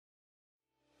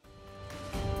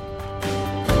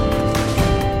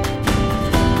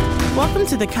Welcome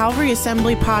to the Calvary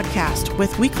Assembly Podcast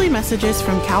with weekly messages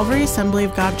from Calvary Assembly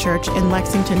of God Church in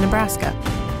Lexington, Nebraska.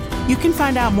 You can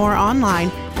find out more online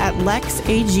at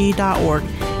lexag.org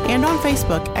and on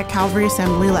Facebook at Calvary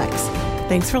Assembly Lex.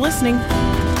 Thanks for listening.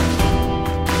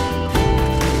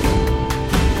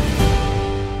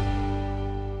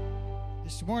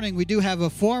 This morning we do have a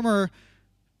former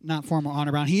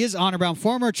Honor Brown. He is Honor Brown,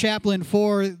 former chaplain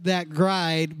for that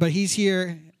gride, but he's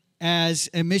here as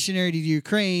a missionary to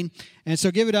Ukraine. And so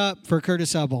give it up for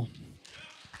Curtis Hubble.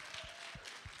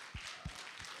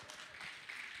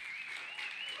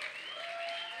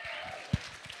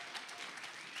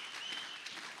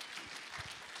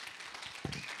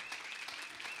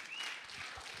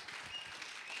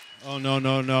 Oh,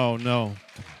 no.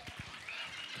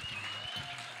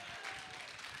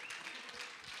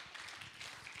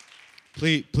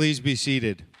 Please be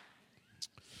seated.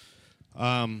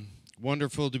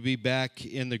 Wonderful to be back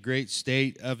in the great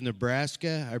state of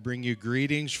Nebraska. I bring you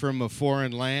greetings from a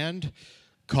foreign land,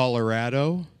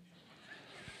 Colorado.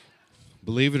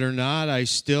 Believe it or not, I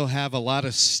still have a lot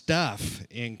of stuff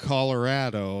in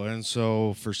Colorado, and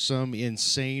so for some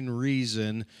insane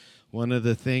reason, one of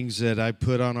the things that I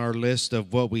put on our list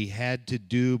of what we had to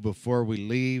do before we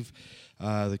leave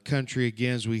the country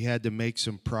again is we had to make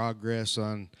some progress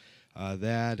on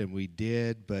that, and we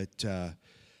did, but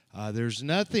there's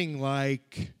nothing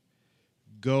like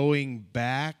going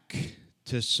back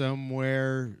to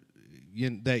somewhere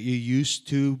that you used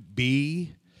to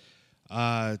be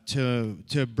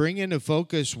to bring into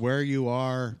focus where you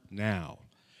are now.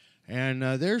 And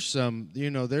there's some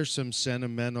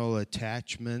sentimental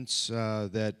attachments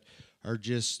that are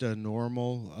just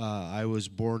normal. I was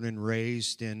born and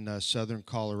raised in southern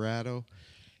Colorado,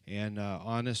 and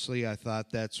honestly, I thought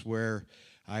that's where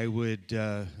I would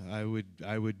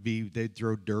be. They'd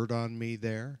throw dirt on me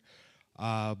there,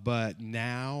 but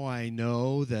now I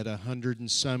know that 100 and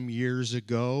some years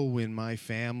ago, when my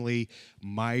family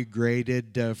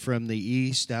migrated from the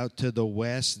east out to the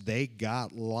west, they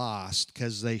got lost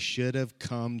because they should have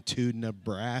come to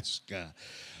Nebraska.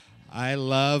 I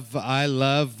love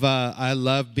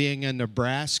being a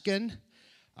Nebraskan.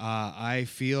 I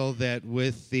feel that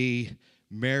with the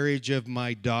marriage of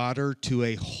my daughter to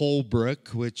a Holbrook,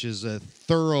 which is a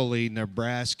thoroughly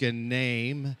Nebraskan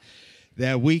name,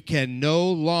 that we can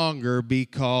no longer be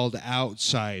called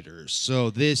outsiders.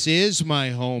 So this is my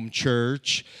home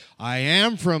church. I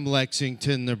am from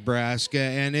Lexington, Nebraska,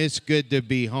 and it's good to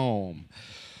be home.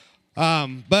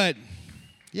 But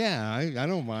yeah, I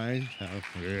don't mind.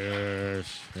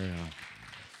 Yes, yeah.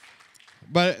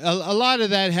 But a lot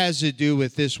of that has to do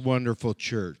with this wonderful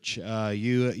church.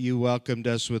 You welcomed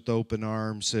us with open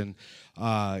arms, and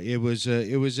it was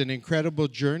an incredible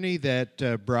journey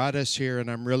that brought us here. And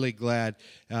I'm really glad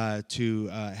to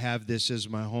have this as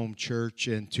my home church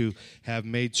and to have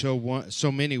made so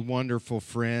many wonderful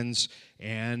friends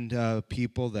and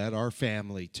people that are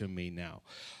family to me now.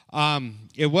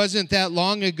 It wasn't that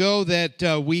long ago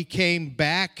that we came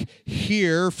back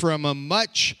here from a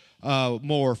much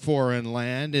more foreign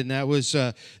land, and that was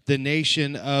the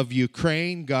nation of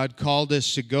Ukraine. God called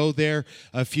us to go there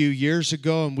a few years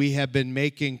ago, and we have been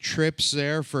making trips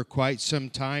there for quite some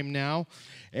time now.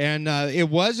 And it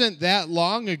wasn't that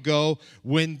long ago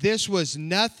when this was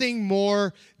nothing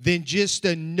more than just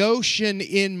a notion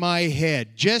in my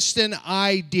head, just an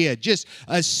idea, just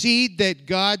a seed that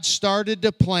God started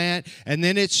to plant, and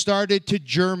then it started to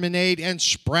germinate and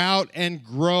sprout and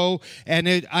grow.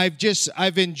 And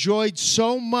I've enjoyed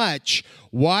so much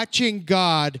watching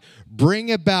God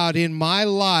bring about in my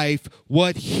life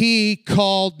what He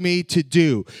called me to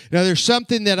do. Now, there's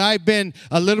something that I've been,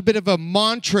 a little bit of a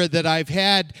mantra that I've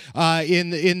had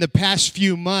in the past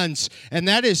few months, and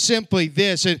that is simply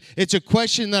this, and it's a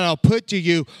question that I'll put to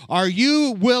you. Are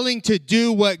you willing to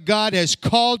do what God has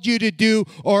called you to do,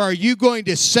 or are you going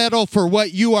to settle for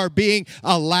what you are being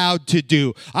allowed to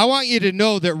do? I want you to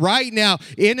know that right now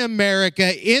in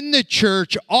America, in the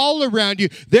church, all around you,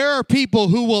 there are people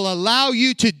who will allow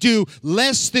you to do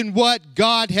less than what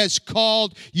God has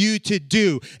called you to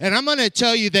do. And I'm going to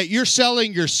tell you that you're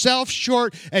selling yourself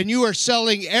short, and you are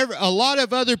selling a lot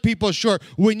of other people short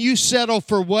when you settle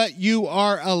for what you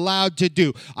are allowed to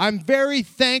do. I'm very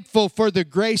thankful for the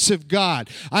grace of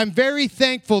God. I'm very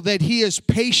thankful that He is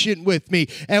patient with me.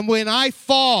 And when I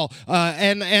fall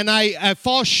and I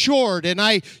fall short and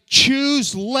I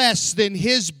choose less than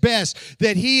His best,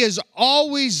 that He is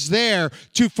always there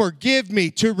to forgive me,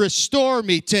 to restore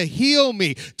me, to heal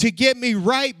me, to get me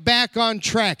right back on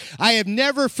track. I have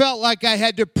never felt like I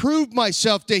had to prove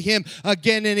myself to Him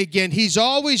again and again. He's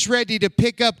always ready to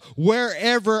pick up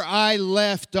wherever I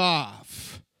left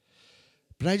off.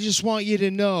 But I just want you to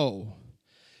know,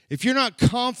 if you're not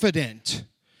confident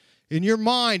in your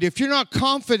mind, if you're not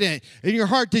confident in your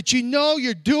heart that you know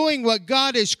you're doing what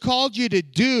God has called you to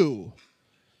do,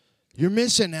 you're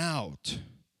missing out.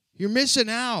 You're missing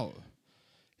out.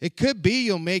 It could be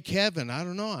you'll make heaven. I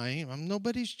don't know. I'm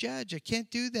nobody's judge. I can't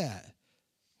do that.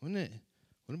 Wouldn't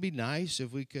it be nice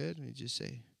if we could? We just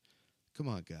say, come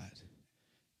on, God.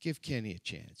 Give Kenny a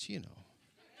chance,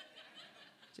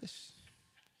 Just,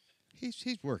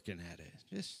 he's working at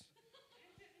it.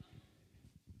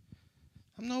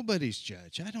 I'm nobody's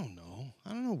judge. I don't know.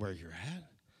 I don't know where you're at.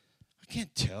 I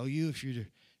can't tell you if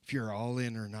you're all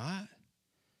in or not.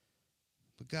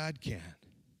 But God can.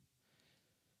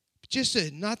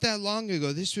 Not that long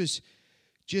ago, this was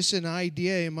just an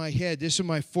idea in my head. This is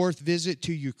my 4th visit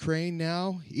to Ukraine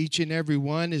now. Each and every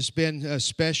one has been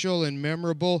special and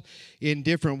memorable in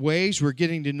different ways. We're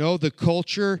getting to know the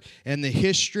culture and the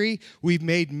history. We've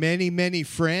made many, many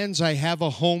friends. I have a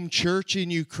home church in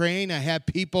Ukraine. I have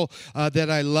people that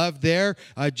I love there,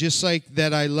 just like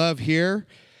that I love here.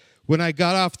 When I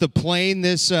got off the plane,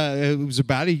 it was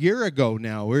about a year ago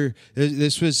now.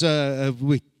 This was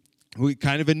we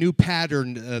kind of a new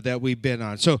pattern that we've been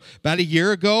on. So about a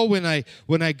year ago, when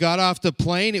I got off the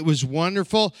plane, it was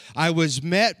wonderful. I was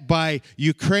met by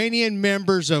Ukrainian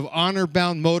members of Honor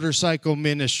Bound Motorcycle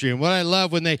Ministry, and what I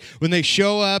love when they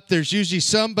show up, there's usually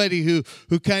somebody who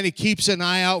kind of keeps an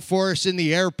eye out for us in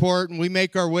the airport, and we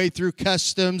make our way through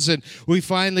customs, and we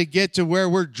finally get to where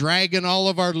we're dragging all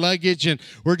of our luggage, and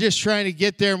we're just trying to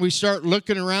get there, and we start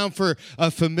looking around for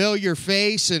a familiar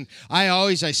face, and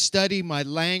I study my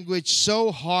language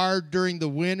so hard during the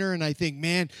winter, and I think,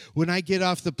 man, when I get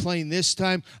off the plane this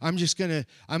time, I'm gonna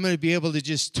be able to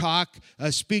just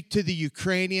speak to the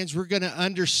Ukrainians. We're gonna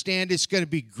understand. It's gonna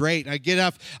be great. I get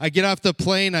off the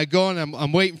plane. I go and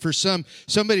I'm waiting for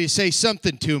somebody to say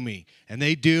something to me, and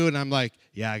they do, and I'm like,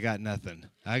 yeah, I got nothing.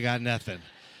 I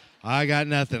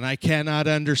cannot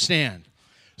understand.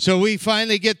 So we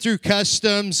finally get through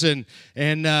customs, and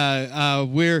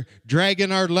we're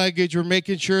dragging our luggage. We're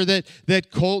making sure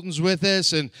that Colton's with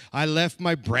us, and I left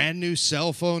my brand new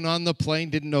cell phone on the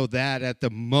plane. Didn't know that at the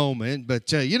moment,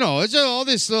 but it's all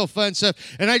this little fun stuff.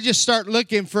 And I just start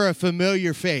looking for a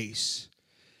familiar face,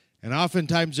 and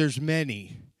oftentimes there's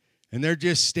many. And they're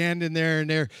just standing there, and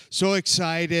they're so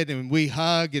excited, and we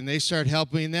hug, and they start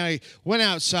helping me. And then I went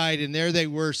outside, and there they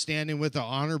were standing with the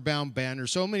Honor Bound banner.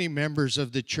 So many members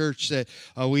of the church that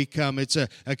we come. It's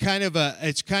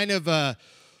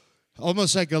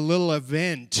almost like a little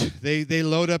event. They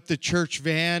load up the church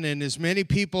van, and as many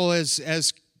people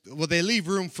as they leave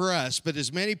room for us, but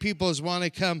as many people as want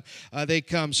to come, they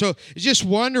come. So it's just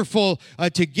wonderful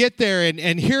to get there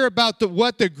and hear about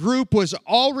what the group was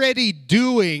already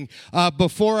doing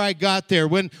before I got there.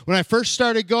 When I first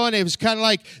started going, it was kind of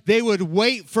like they would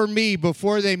wait for me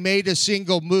before they made a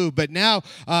single move. But now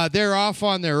they're off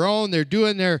on their own. They're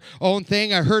doing their own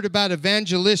thing. I heard about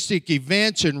evangelistic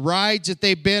events and rides that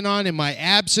they've been on in my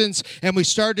absence, and we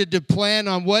started to plan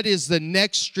on what is the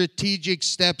next strategic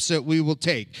steps that we will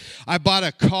take. I bought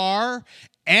a car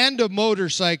and a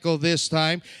motorcycle this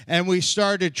time, and we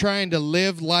started trying to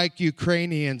live like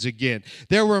Ukrainians again.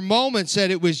 There were moments that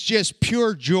it was just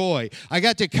pure joy. I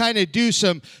got to kind of do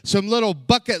some little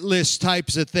bucket list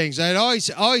types of things. I'd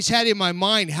always had in my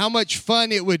mind how much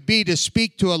fun it would be to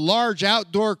speak to a large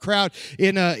outdoor crowd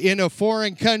in a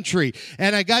foreign country,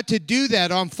 and I got to do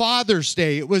that on Father's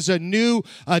Day. It was a new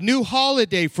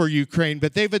holiday for Ukraine,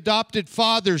 but they've adopted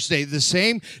Father's Day, the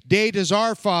same date as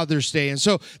our Father's Day, and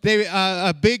so they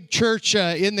a big church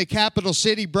in the capital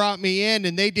city brought me in,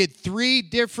 and they did 3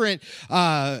 different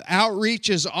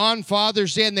outreaches on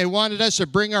Father's Day, and they wanted us to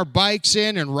bring our bikes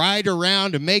in and ride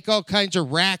around and make all kinds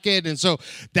of racket, and so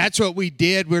that's what we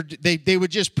did. They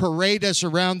would just parade us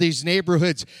around these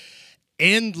neighborhoods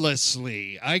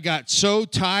endlessly. I got so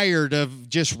tired of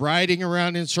just riding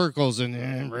around in circles and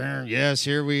yes,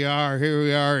 here we are,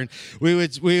 and we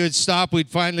would stop.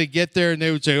 We'd finally get there, and they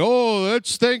would say, "Oh,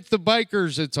 let's thank the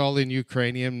bikers." It's all in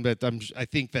Ukrainian, but I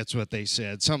think that's what they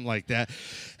said, something like that.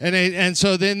 And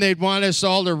so then they'd want us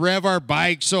all to rev our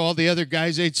bikes, so all the other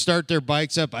guys, they'd start their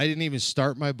bikes up. I didn't even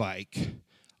start my bike.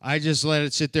 I just let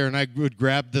it sit there, and I would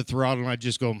grab the throttle, and I'd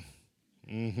just go,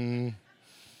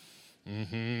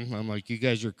 I'm like, you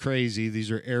guys are crazy.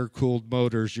 These are air-cooled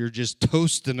motors. You're just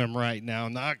toasting them right now.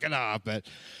 Knock it off. But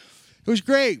it was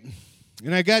great.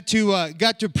 And I got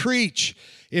to preach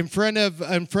in front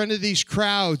of these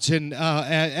crowds, and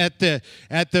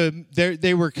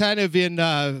they were kind of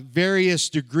in various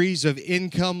degrees of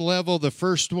income level. The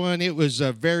first one, it was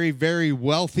a very, very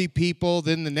wealthy people.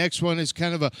 Then the next one is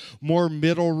kind of a more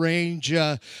middle range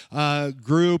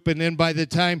group. And then by the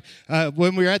time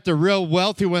when we were at the real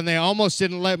wealthy one, they almost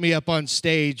didn't let me up on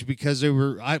stage because they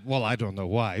were, I don't know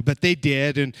why, but they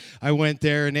did, and I went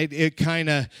there, and it kind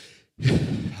of,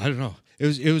 I don't know.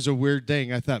 It was a weird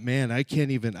thing. I thought, man, I can't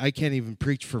even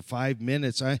preach for 5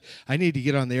 minutes. I need to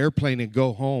get on the airplane and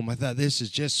go home. I thought, this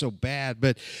is just so bad.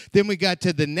 But then we got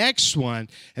to the next one,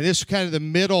 and this was kind of the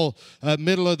middle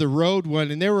of the road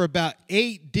one, and there were about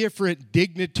 8 different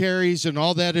dignitaries and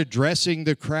all that addressing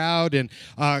the crowd. And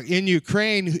in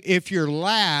Ukraine, if you're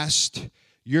last,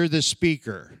 you're the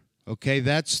speaker. Okay,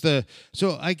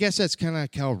 so I guess that's kind of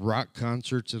like how rock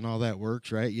concerts and all that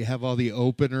works, right? You have all the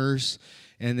openers,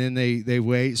 and then they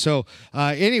wait. So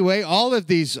anyway, all of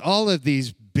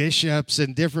these bishops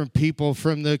and different people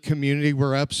from the community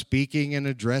were up speaking and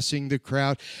addressing the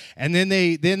crowd. And then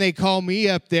they call me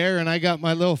up there, and I got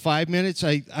my little 5 minutes.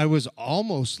 I was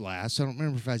almost last. I don't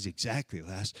remember if I was exactly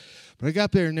last. But I got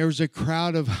up there, and there was a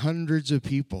crowd of hundreds of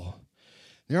people.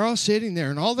 They're all sitting there,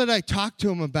 and all that I talked to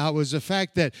them about was the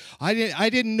fact that I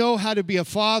didn't know how to be a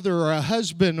father or a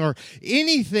husband or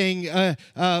anything.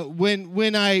 When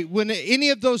any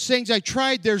of those things I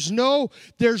tried, there's no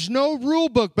rule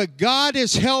book, but God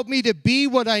has helped me to be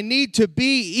what I need to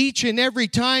be each and every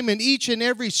time in each and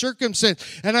every circumstance.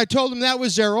 And I told them that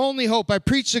was their only hope. I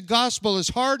preached the gospel as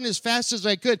hard and as fast as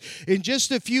I could in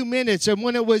just a few minutes, and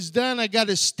when it was done, I got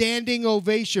a standing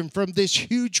ovation from this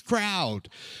huge crowd.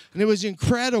 And it was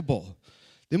incredible.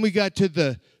 Then we got to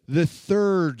the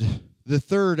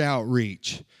third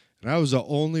outreach. And I was the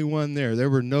only one there. There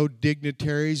were no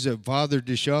dignitaries that bothered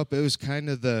to show up. It was kind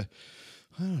of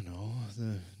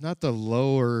not the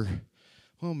lower,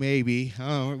 well, maybe.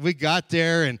 We got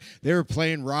there, and they were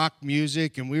playing rock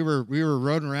music, and we were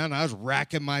rolling around. I was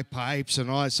racking my pipes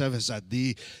and all that stuff. I said,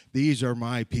 these are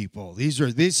my people.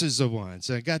 This is the ones.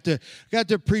 And I got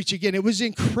to preach again. It was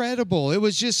incredible. It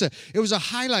was a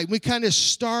highlight. We kind of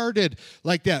started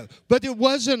like that. But it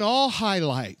wasn't all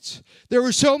highlights. There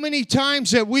were so many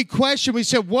times that we questioned. We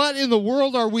said, what in the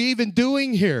world are we even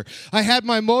doing here? I had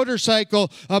my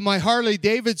motorcycle, my Harley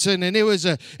Davidson, and it was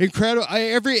incredible.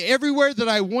 Everywhere that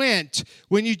I went,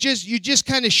 when you just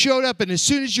kind of showed up, and as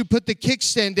soon as you put the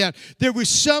kickstand down, there was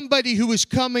somebody who was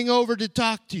coming over to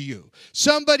talk to you.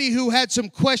 Somebody who had some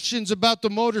questions about the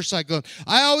motorcycle.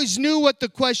 I always knew what the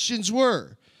questions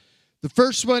were. The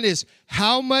first one is,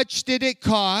 how much did it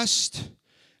cost?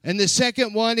 And the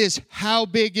second one is, how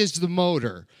big is the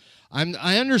motor?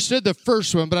 I understood the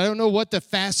first one, but I don't know what the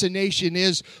fascination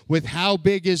is with how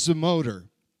big is the motor.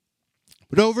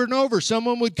 But over and over,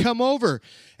 someone would come over,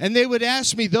 and they would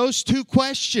ask me those 2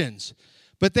 questions.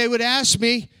 But they would ask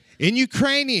me in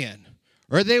Ukrainian,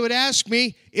 or they would ask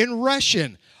me in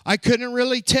Russian. I couldn't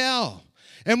really tell.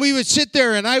 And we would sit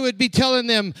there, and I would be telling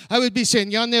them, I would be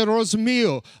saying, "Я не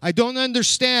розумію, I don't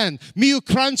understand. Мій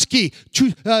український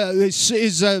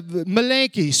is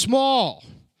маленький, small.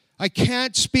 I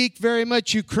can't speak very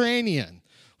much Ukrainian.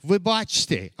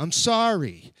 Вибачте, I'm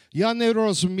sorry. Я не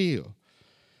розумію."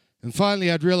 And finally,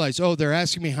 I'd realize, they're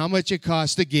asking me how much it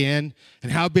cost again,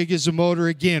 and how big is the motor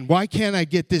again. Why can't I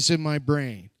get this in my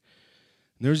brain?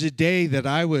 And there was a day that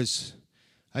I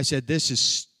said, this is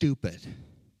stupid.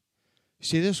 You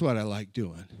see, this is what I like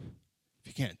doing, if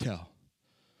you can't tell.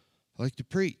 I like to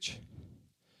preach.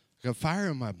 I got fire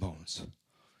in my bones.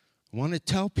 I want to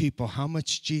tell people how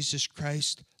much Jesus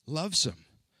Christ loves them.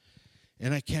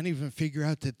 And I can't even figure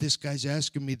out that this guy's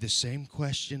asking me the same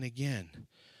question again.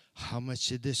 How much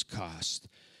did this cost?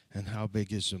 And how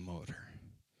big is the motor?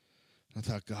 I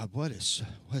thought, God, what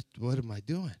am I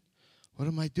doing? What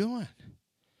am I doing?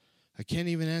 I can't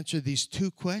even answer these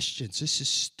 2 questions. This is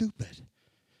stupid.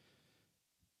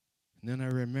 And then I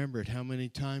remembered how many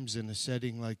times in a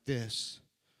setting like this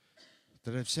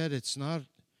that I've said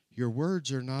your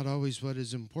words are not always what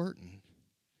is important.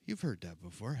 You've heard that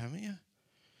before, haven't you?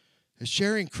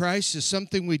 Sharing Christ is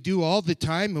something we do all the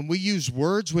time, and we use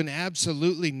words when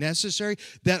absolutely necessary,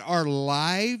 that our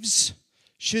lives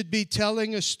should be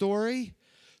telling a story.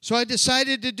 So I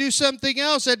decided to do something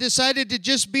else. I decided to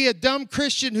just be a dumb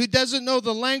Christian who doesn't know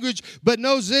the language, but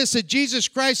knows this, that Jesus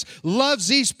Christ loves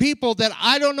these people that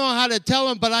I don't know how to tell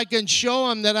them, but I can show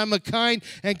them that I'm a kind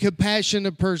and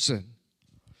compassionate person.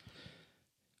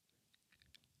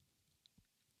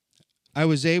 I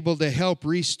was able to help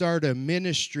restart a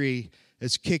ministry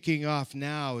that's kicking off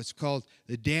now. It's called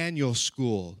the Daniel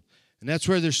School. And that's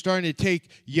where they're starting to take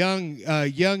young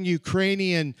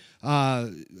Ukrainian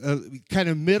kind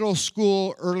of middle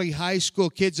school, early high school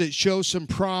kids that show some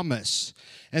promise.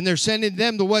 And they're sending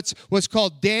them to what's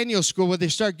called Daniel School, where they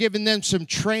start giving them some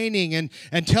training and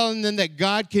telling them that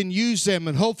God can use them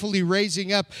and hopefully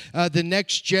raising up the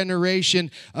next generation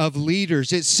of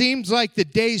leaders. It seems like the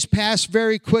days passed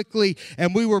very quickly,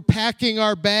 and we were packing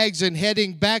our bags and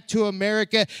heading back to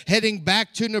America, heading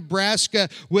back to Nebraska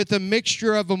with a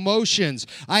mixture of emotions.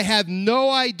 I have no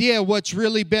idea what's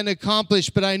really been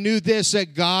accomplished, but I knew this,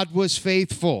 that God was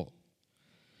faithful.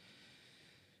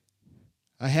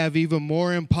 I have even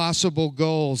more impossible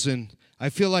goals, and I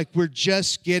feel like we're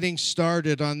just getting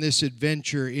started on this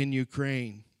adventure in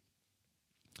Ukraine.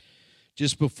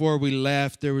 Just before we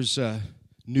left, there was a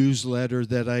newsletter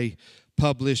that I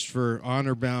published for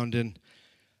HonorBound, and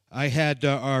I had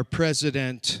our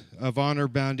president of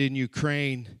HonorBound in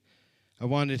Ukraine. I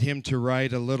wanted him to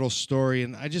write a little story,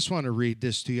 and I just want to read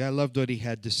this to you. I loved what he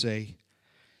had to say.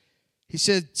 He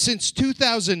said, "Since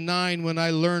 2009, when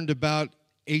I learned about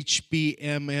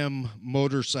HBMM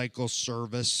motorcycle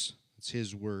service," it's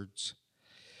his words,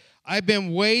 "I've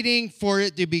been waiting for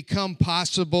it to become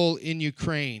possible in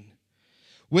Ukraine.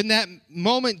 When that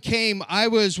moment came, I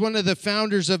was one of the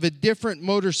founders of a different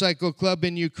motorcycle club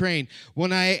in Ukraine.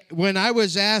 When I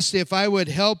was asked if I would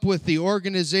help with the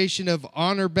organization of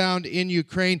HonorBound in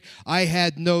Ukraine, I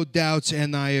had no doubts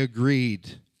and I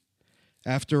agreed.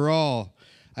 After all,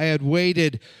 I had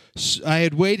waited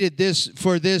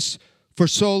for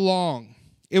so long.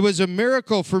 It was a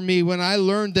miracle for me when I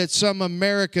learned that some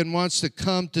American wants to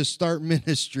come to start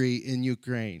ministry in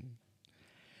Ukraine.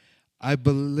 I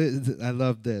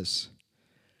love this.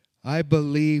 I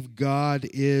believe God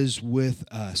is with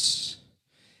us,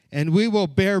 and we will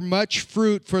bear much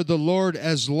fruit for the Lord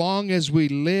as long as we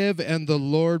live and the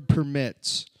Lord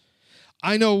permits.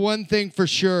 I know one thing for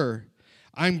sure.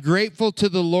 I'm grateful to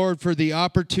the Lord for the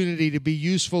opportunity to be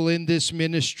useful in this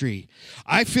ministry.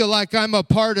 I feel like I'm a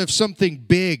part of something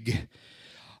big.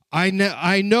 I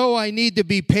know I need to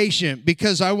be patient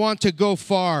because I want to go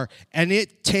far, and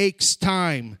it takes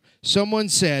time. Someone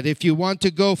said, if you want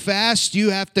to go fast, you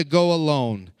have to go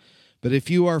alone. But if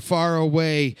you are far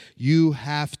away, you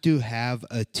have to have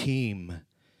a team.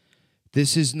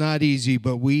 This is not easy,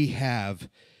 but we have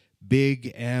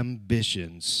big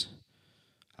ambitions."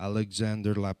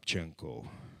 Alexander Lapchenko.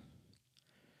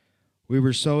 We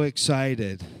were so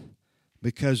excited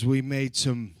because we made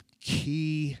some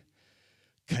key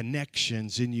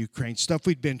connections in Ukraine, stuff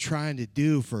we'd been trying to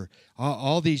do for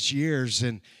all these years,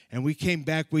 and we came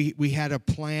back, we had a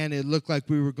plan. It looked like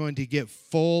we were going to get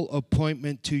full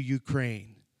appointment to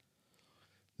Ukraine.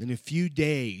 In a few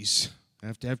days,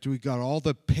 after we got all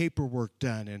the paperwork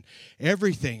done and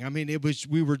everything, I mean,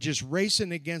 we were just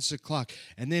racing against the clock.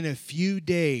 And then a few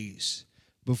days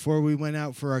before we went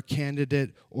out for our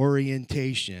candidate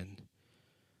orientation,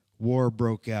 war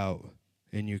broke out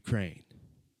in Ukraine.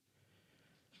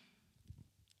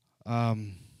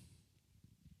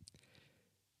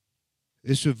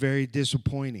 This was very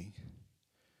disappointing.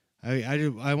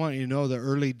 I want you to know the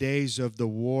early days of the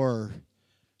war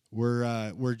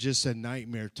were just a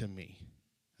nightmare to me.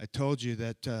 I told you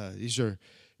that these are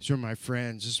my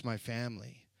friends. This is my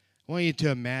family. I want you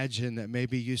to imagine that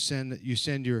maybe you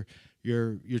send your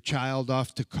child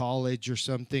off to college or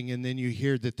something, and then you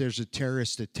hear that there's a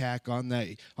terrorist attack on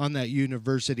that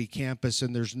university campus,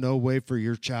 and there's no way for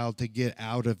your child to get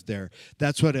out of there.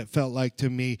 That's what it felt like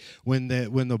to me when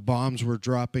the bombs were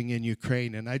dropping in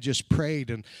Ukraine. And I just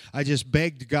prayed and I just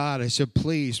begged God. I said,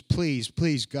 please, please,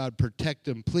 please, God, protect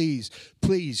them. Please,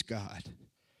 please, God.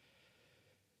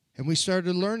 And we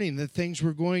started learning that things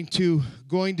were going to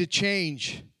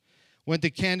change. Went to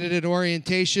candidate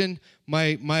orientation.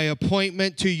 My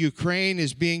appointment to Ukraine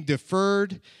is being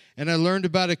deferred. And I learned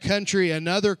about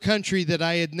another country that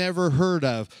I had never heard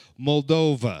of,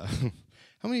 Moldova.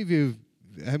 How many of you,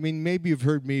 I mean, maybe you've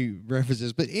heard me reference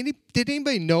this, but did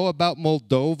anybody know about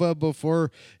Moldova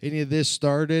before any of this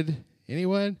started?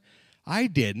 Anyone? I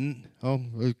didn't. Oh,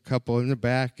 a couple in the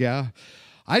back, yeah.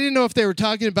 I didn't know if they were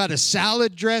talking about a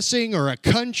salad dressing or a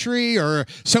country or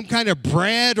some kind of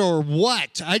bread or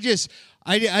what. I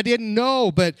didn't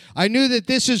know, but I knew that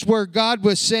this is where God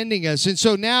was sending us. And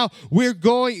so now we're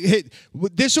going.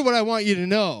 This is what I want you to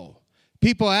know.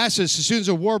 people ask us as soon as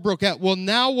the war broke out, well,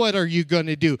 now what are you going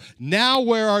to do? Now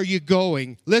where are you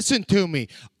going? Listen to me.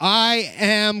 I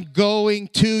am going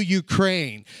to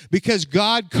Ukraine because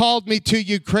God called me to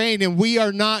Ukraine, and we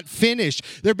are not finished.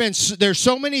 There's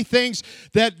so many things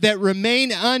that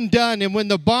remain undone, and when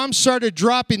the bombs started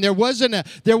dropping, there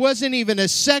wasn't even a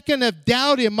second of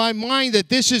doubt in my mind that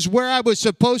this is where I was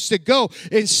supposed to go.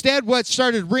 Instead, what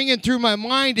started ringing through my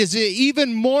mind is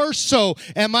even more so,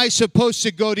 am I supposed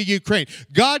to go to Ukraine?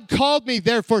 God called me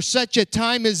there for such a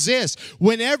time as this.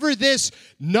 Whenever this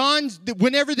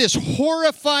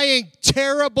horrifying,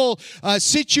 terrible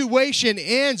situation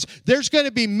ends, there's going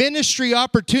to be ministry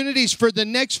opportunities for the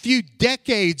next few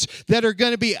decades that are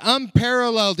going to be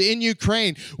unparalleled in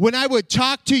Ukraine. When I would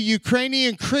talk to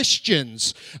Ukrainian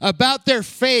Christians about their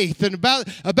faith and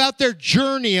about their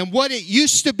journey and what it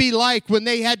used to be like when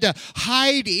they had to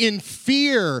hide in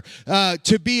fear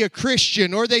to be a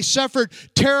Christian, or they suffered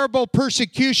terrible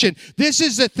persecution, this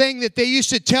is the thing that they used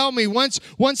to tell me once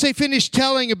they finished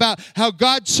telling about how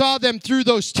God saw them through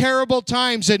those terrible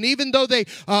times, and even though they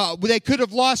could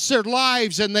have lost their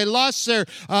lives and they lost their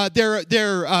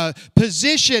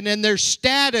position and their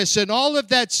status and all of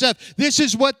that stuff, this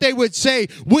is what they would say: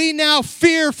 we now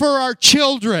fear for our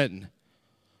children.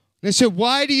 They said,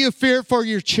 why do you fear for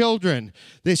your children?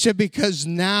 They said, because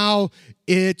now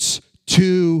it's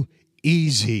too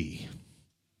easy.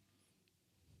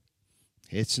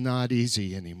 It's not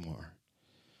easy anymore.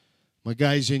 My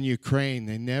guys in Ukraine,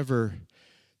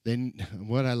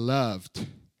 what I loved,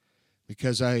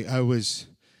 because I was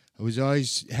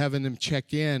always having them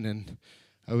check in, and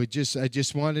I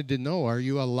just wanted to know, are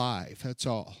you alive? That's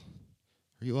all.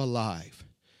 Are you alive?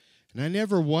 And I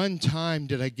never one time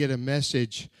did I get a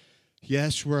message,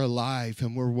 yes, we're alive,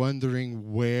 and we're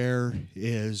wondering, where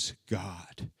is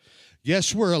God?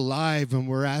 Yes, we're alive, and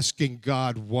we're asking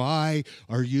God, why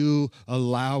are you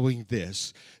allowing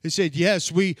this? They said,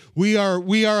 yes, we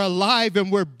are alive,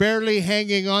 and we're barely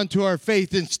hanging on to our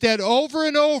faith. Instead, over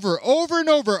and over,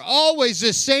 always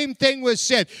the same thing was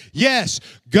said. Yes,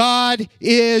 God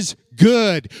is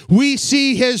good. We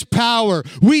see His power.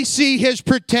 We see His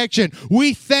protection.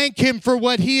 We thank Him for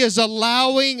what He is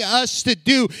allowing us to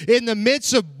do in the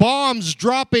midst of bombs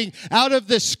dropping out of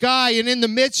the sky, and in the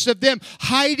midst of them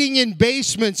hiding in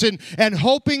basements and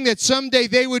hoping that someday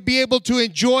they would be able to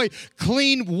enjoy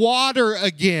clean water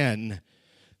again.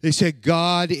 They said,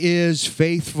 God is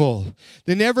faithful.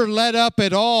 They never let up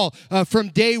at all. From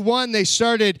day one, they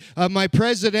started, my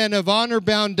president of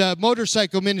Honor-Bound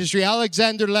Motorcycle Ministry,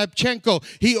 Alexander Lapchenko,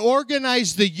 he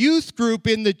organized the youth group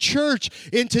in the church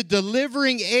into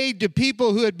delivering aid to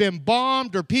people who had been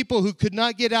bombed, or people who could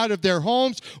not get out of their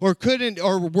homes or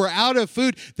were out of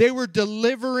food. They were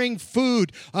delivering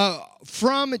food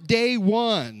from day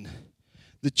one.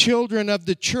 The children of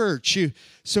the church,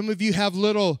 some of you have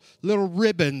little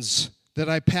ribbons that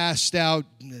I passed out.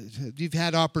 You've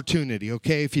had opportunity,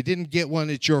 okay? If you didn't get one,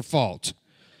 it's your fault.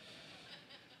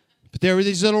 But there were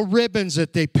these little ribbons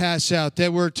that they pass out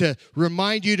that were to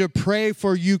remind you to pray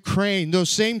for Ukraine. Those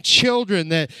same children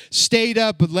that stayed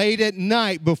up late at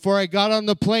night before I got on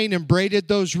the plane and braided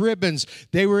those ribbons,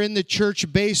 they were in the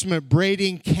church basement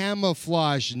braiding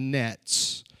camouflage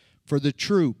nets for the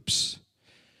troops.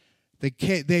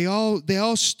 They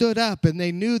all stood up, and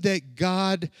they knew that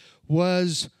God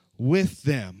was with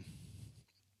them.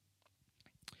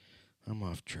 I'm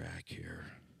off track here.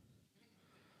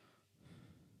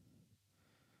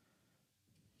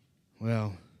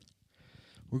 Well,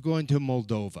 we're going to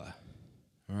Moldova,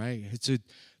 all right? It's a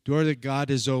door that God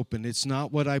has opened. It's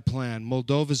not what I planned.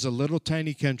 Moldova is a little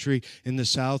tiny country on the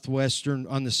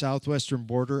southwestern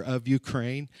border of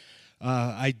Ukraine.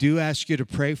 I do ask you to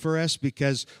pray for us,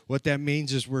 because what that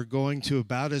means is we're going to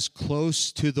about as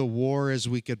close to the war as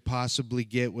we could possibly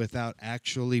get without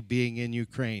actually being in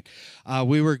Ukraine.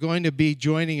 We were going to be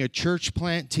joining a church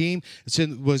plant team.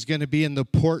 It was going to be in the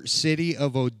port city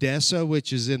of Odessa,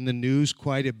 which is in the news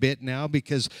quite a bit now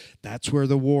because that's where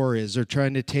the war is. They're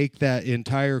trying to take that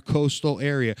entire coastal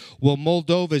area. Well,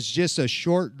 Moldova is just a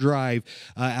short drive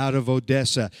out of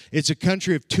Odessa. It's a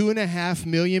country of 2.5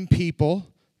 million people.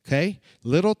 Okay,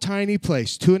 little tiny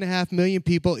place, 2.5 million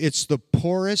people. It's the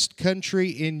poorest country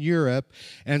in Europe,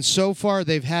 and so far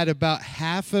they've had about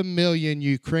 500,000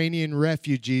 Ukrainian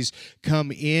refugees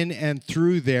come in and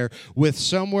through there, with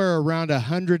somewhere around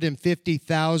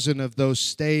 150,000 of those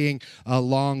staying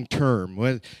long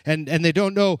term. And they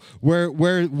don't know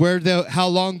how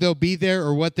long they'll be there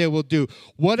or what they will do.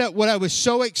 What I was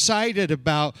so excited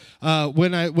about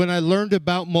when I learned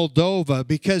about Moldova,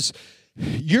 because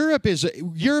Europe is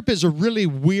a really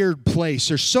weird place.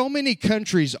 There's so many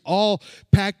countries all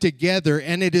packed together,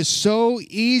 and it is so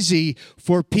easy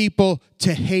for people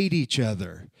to hate each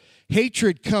other.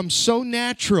 Hatred comes so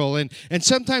natural, and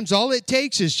sometimes all it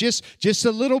takes is just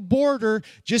a little border,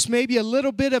 just maybe a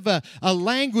little bit of a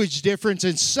language difference,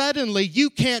 and suddenly you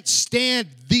can't stand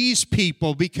these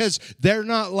people because they're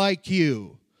not like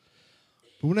you.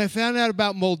 But when I found out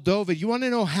about Moldova, you want to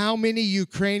know how many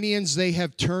Ukrainians they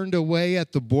have turned away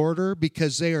at the border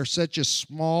because they are such a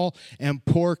small and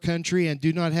poor country and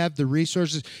do not have the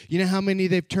resources? You know how many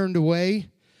they've turned away?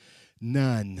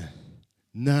 None.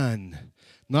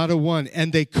 Not a one.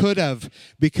 And they could have,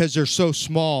 because they're so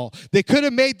small. They could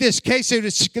have made this case. They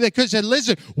could have said,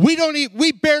 listen,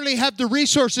 we barely have the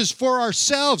resources for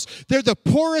ourselves. They're the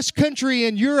poorest country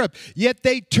in Europe, yet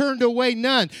they turned away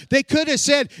none. They could have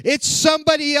said, it's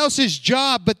somebody else's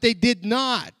job, but they did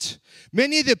not.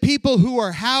 Many of the people who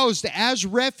are housed as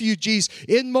refugees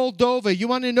in Moldova, you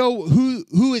want to know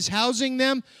who is housing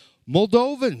them?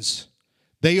 Moldovans.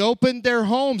 They opened their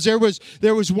homes. There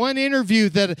was one interview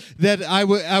that I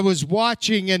was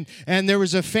watching, and there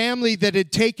was a family that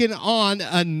had taken on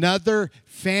another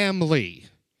family.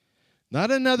 Not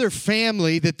another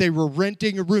family that they were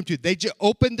renting a room to. They just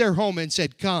opened their home and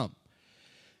said, come.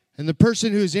 And the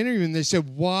person who was interviewing, they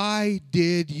said, why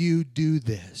did you do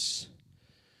this?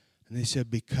 And they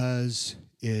said, because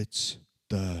it's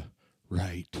the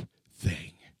right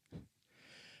thing.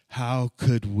 How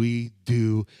could we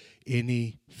do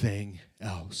anything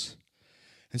else?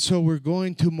 And so we're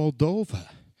going to Moldova.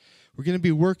 We're going to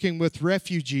be working with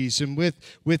refugees and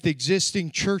with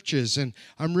existing churches, and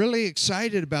I'm really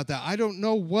excited about that. I don't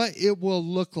know what it will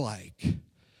look like,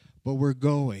 but we're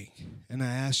going, and I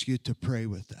ask you to pray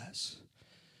with us.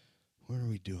 What are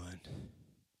we doing?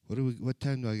 What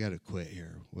time do I got to quit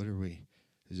here? What are we?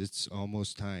 It's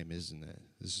almost time, isn't it?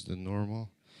 This is the normal.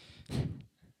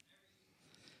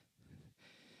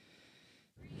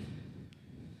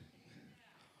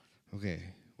 Okay,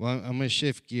 well, I'm going to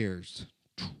shift gears.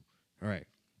 All right.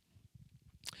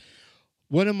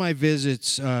 One of my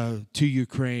visits to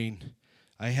Ukraine,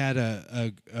 I had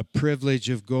a privilege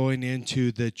of going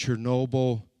into the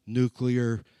Chernobyl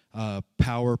nuclear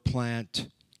power plant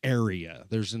area.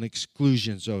 There's an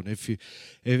exclusion zone.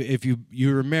 If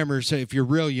you remember, say if you're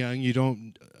real young, you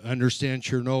don't understand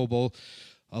Chernobyl.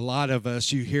 A lot of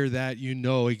us, you hear that, you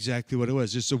know exactly what it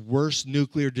was. It's the worst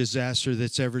nuclear disaster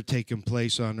that's ever taken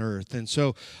place on Earth. And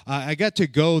so I got to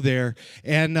go there,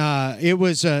 and it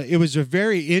was a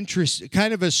very interesting,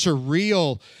 kind of a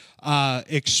surreal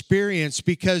experience,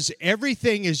 because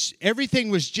everything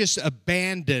was just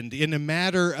abandoned in a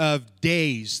matter of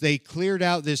days. They cleared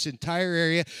out this entire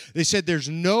area. They said there's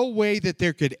no way that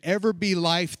there could ever be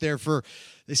life there for,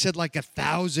 they said, like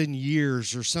 1,000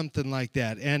 years or something like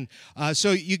that. And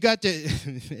so you got to,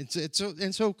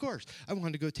 and so of course, I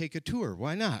wanted to go take a tour.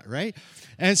 Why not, right?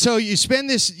 And so we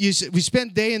spend a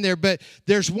day in there, but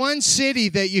there's one city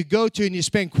that you go to and you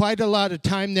spend quite a lot of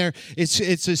time there. It's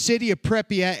a city of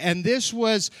Pripyat, and this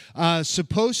was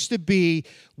supposed to be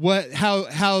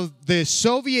how the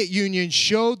Soviet Union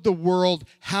showed the world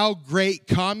how great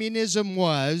communism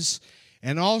was,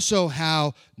 and also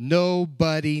how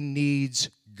nobody needs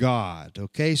God.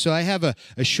 Okay, so I have a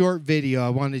short video. I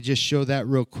want to just show that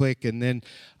real quick, and then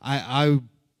I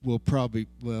will probably,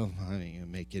 well, I ain't going to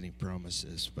make any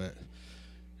promises, but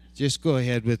just go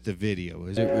ahead with the video.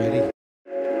 Is it ready?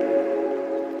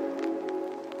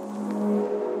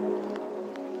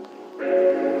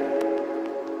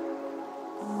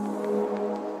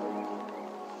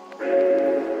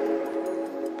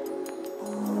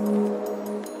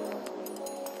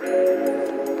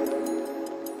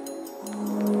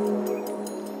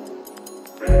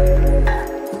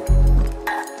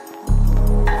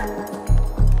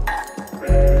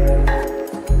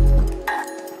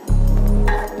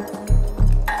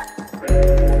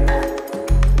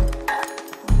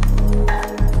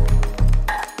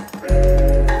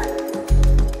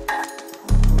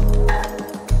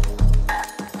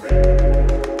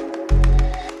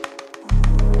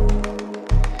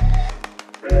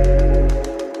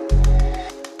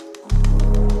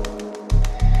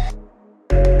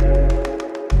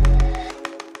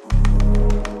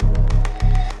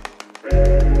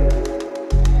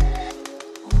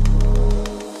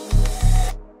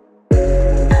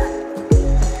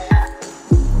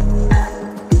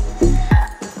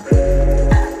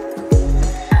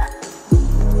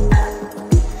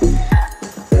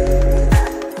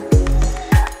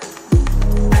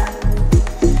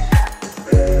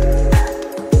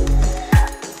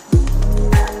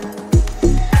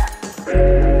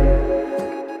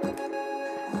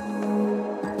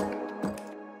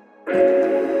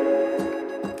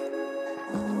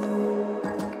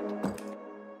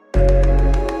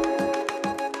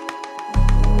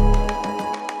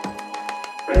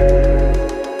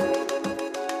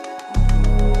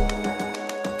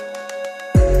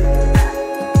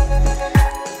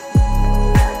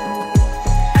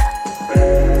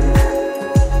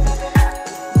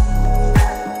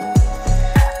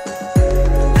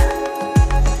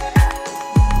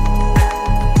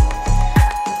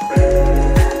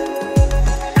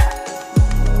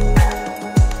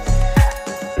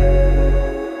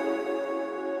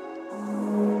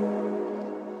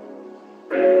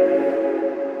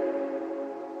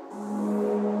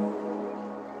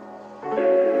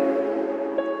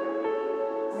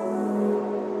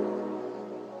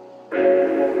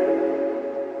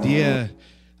 idea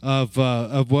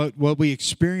of what we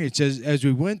experienced as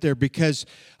we went there, because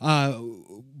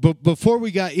before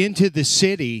we got into the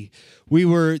city,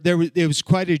 it was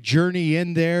quite a journey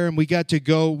in there, and we got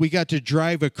to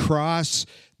drive across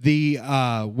the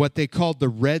what they called the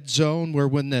red zone, where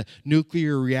when the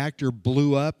nuclear reactor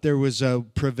blew up, there was a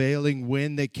prevailing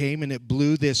wind that came and it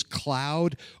blew this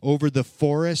cloud over the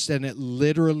forest, and it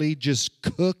literally just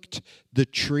cooked the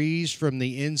trees from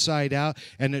the inside out,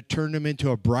 and it turned them into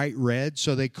a bright red.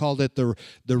 So they called it the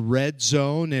red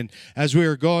zone. And as we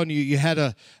were going, we had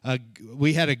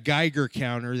a Geiger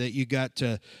counter that you got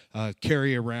to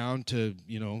carry around to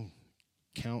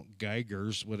count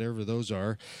Geigers, whatever those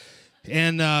are.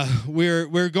 And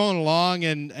we're going along,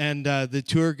 and the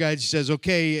tour guide says,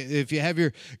 "Okay, if you have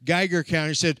your Geiger counter,"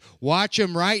 he said, "watch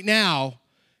them right now."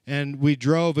 And we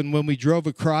drove, and when we drove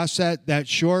across that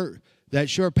short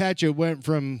patch, it went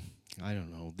from, I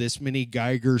don't know, this many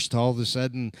Geigers to all of a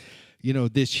sudden,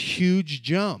 this huge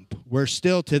jump. Where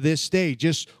still to this day,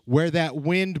 just where that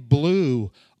wind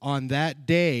blew on that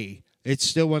day, it's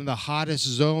still one of the hottest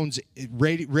zones,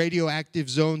 radioactive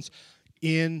zones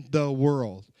in the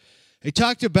world. They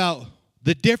talked about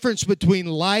the difference between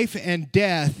life and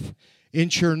death in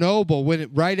Chernobyl.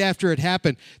 Right after it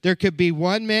happened, there could be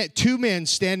two men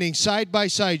standing side by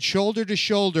side, shoulder to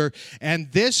shoulder,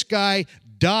 and this guy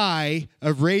die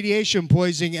of radiation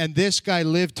poisoning, and this guy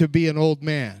lived to be an old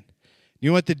man. You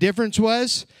know what the difference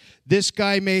was? This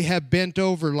guy may have bent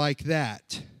over like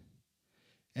that,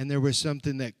 and there was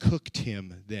something that cooked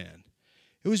him then.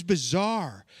 It was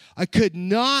bizarre. I couldn't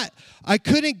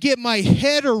get my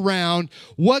head around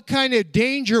what kind of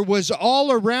danger was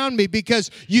all around me,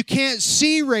 because you can't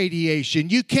see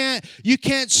radiation. You can't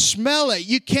smell it.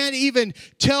 You can't even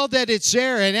tell that it's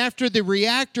there. And after the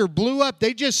reactor blew up,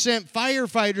 they just sent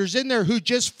firefighters in there who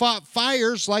just fought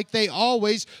fires like they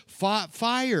always fought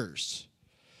fires.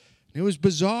 It was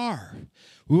bizarre.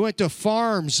 We went to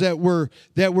farms that were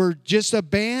just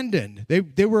abandoned.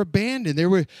 They were abandoned. There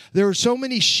were so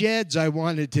many sheds I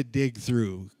wanted to dig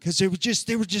through, because they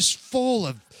were just full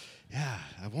of,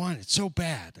 I wanted so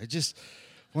bad. I just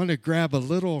wanted to grab a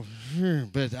little,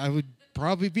 but I would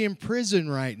probably be in prison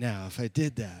right now if I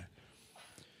did that.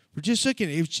 We're just looking,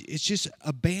 it's just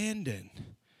abandoned.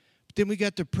 But then we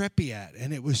got to Pripyat,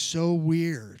 and it was so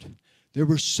weird. There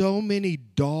were so many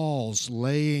dolls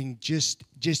laying just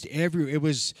everywhere.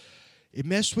 It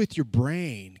messed with your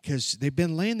brain, because they've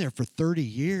been laying there for 30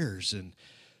 years.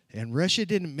 And Russia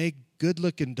didn't make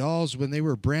good-looking dolls when they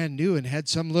were brand new, and had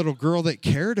some little girl that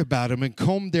cared about them and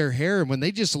combed their hair. And when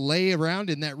they just lay around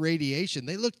in that radiation,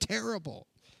 they looked terrible.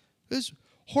 It was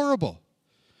horrible.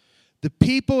 The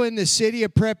people in the city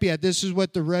of Pripyat, this is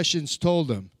what the Russians told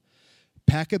them: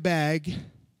 pack a bag.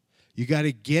 You got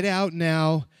to get out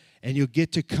now, and you'll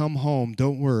get to come home.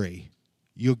 Don't worry.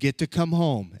 You'll get to come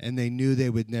home. And they knew they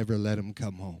would never let them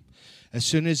come home. As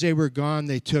soon as they were gone,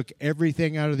 they took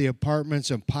everything out of the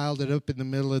apartments and piled it up in the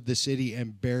middle of the city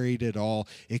and buried it all.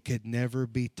 It could never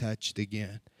be touched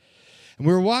again. And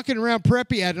we were walking around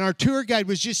Pripyat, and our tour guide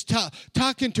was just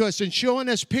talking to us and showing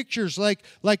us pictures like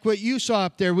what you saw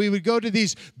up there. We would go to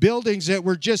these buildings that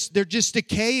they're just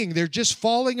decaying. They're just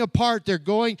falling apart. They're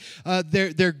going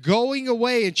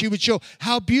away. And she would show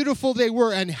how beautiful they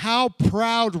were and how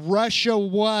proud Russia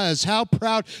was, how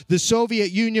proud the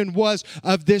Soviet Union was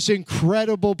of this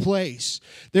incredible place.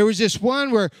 There was this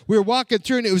one where we were walking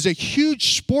through, and it was a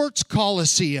huge sports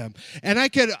coliseum. And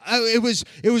it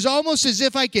was almost as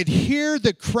if I could hear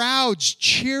the crowds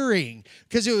cheering,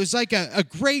 because it was like a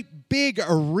great big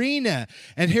arena,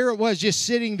 and here it was just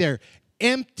sitting there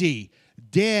empty,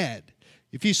 dead.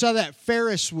 If you saw that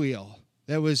Ferris wheel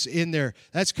that was in there,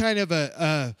 that's kind of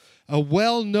a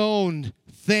well-known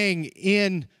thing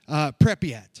in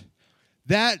Pripyat.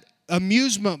 That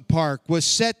amusement park was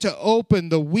set to open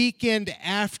the weekend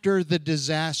after the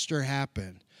disaster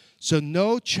happened. So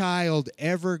no child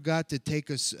ever got to take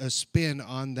a spin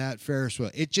on that Ferris wheel.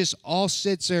 It just all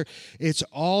sits there. It's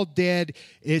all dead.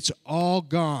 It's all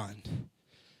gone.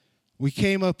 We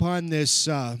came upon this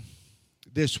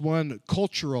one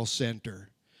cultural center,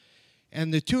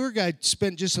 and the tour guide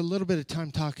spent just a little bit of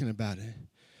time talking about it.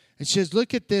 And she says,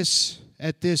 "Look at this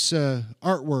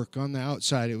artwork on the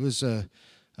outside. It was a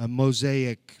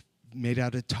mosaic made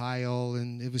out of tile,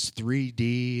 and it was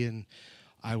 3D, and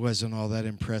I wasn't all that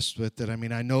impressed with it. I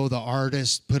mean, I know the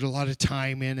artist put a lot of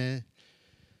time in it."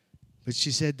 But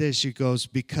she said this, she goes,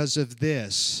 "Because of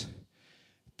this,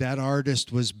 that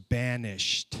artist was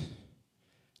banished,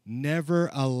 never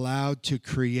allowed to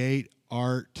create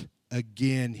art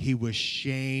again. He was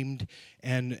shamed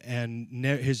and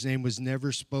his name was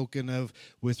never spoken of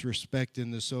with respect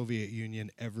in the Soviet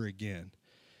Union ever again.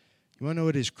 You want to know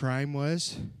what his crime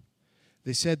was?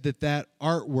 They said that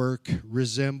artwork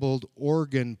resembled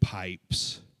organ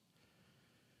pipes,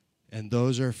 and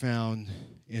those are found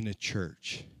in a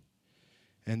church.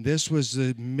 And this was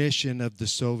the mission of the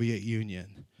Soviet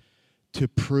Union, to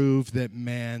prove that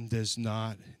man does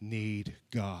not need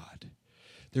God.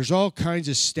 There's all kinds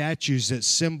of statues that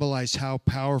symbolize how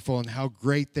powerful and how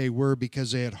great they were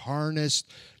because they had harnessed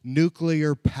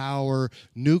nuclear power,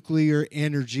 nuclear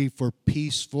energy for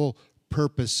peaceful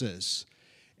purposes.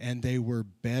 And they were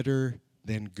better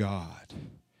than God.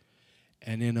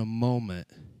 And in a moment,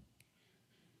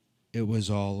 it was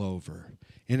all over.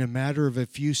 In a matter of a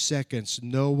few seconds,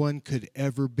 no one could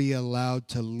ever be allowed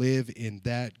to live in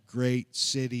that great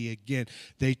city again.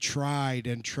 They tried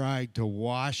and tried to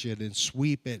wash it and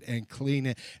sweep it and clean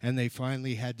it, and they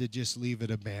finally had to just leave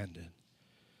it abandoned.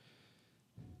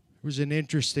 It was an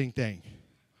interesting thing.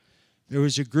 There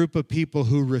was a group of people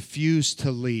who refused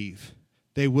to leave.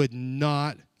 They would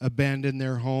not abandon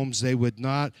their homes. They would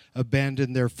not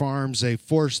abandon their farms. They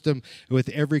forced them with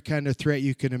every kind of threat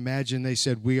you can imagine. They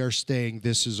said, "We are staying.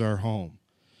 This is our home."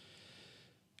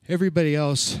 Everybody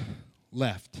else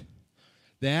left.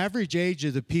 The average age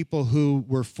of the people who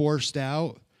were forced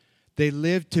out, they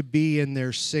lived to be in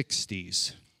their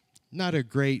 60s. Not a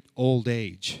great old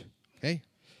age, okay?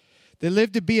 They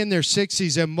lived to be in their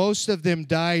 60s, and most of them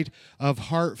died of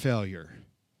heart failure,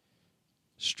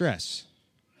 stress,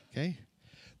 okay?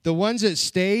 The ones that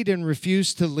stayed and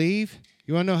refused to leave,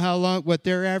 you want to know what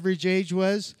their average age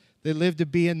was? They lived to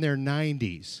be in their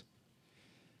 90s.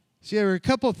 See, there were a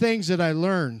couple things that I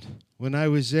learned when I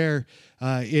was there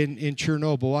in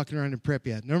Chernobyl, walking around in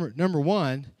Pripyat. Number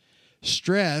one,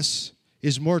 stress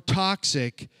is more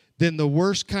toxic than the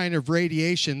worst kind of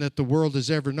radiation that the world has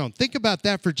ever known. Think about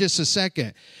that for just a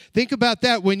second. Think about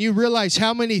that when you realize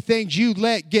how many things you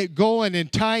let get going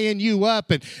and tying you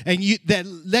up and that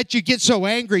let you get so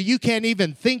angry you can't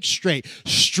even think straight.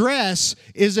 Stress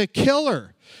is a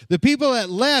killer. The people that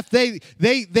left,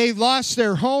 they lost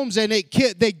their homes and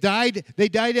they died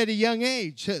at a young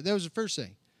age. That was the first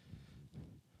thing.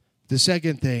 The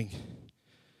second thing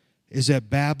is that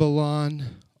Babylon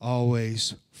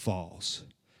always falls.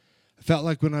 I felt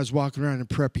like when I was walking around in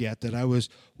Pripyat that I was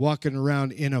walking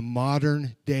around in a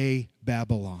modern-day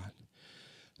Babylon.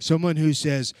 Someone who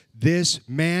says, this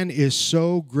man is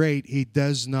so great, he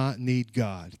does not need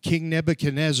God. King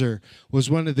Nebuchadnezzar was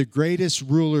one of the greatest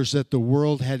rulers that the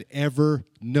world had ever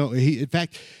known. In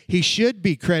fact, he should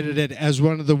be credited as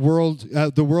one of the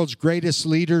world's greatest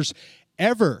leaders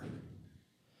ever.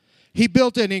 He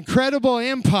built an incredible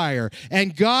empire,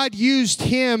 and God used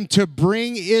him to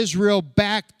bring Israel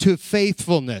back to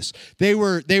faithfulness. They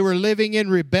were living in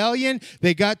rebellion.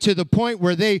 They got to the point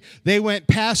where they went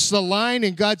past the line,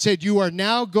 and God said, "You are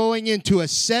now going into a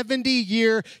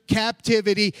 70-year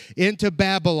captivity into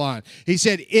Babylon." He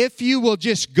said, "If you will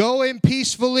just go in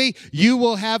peacefully, you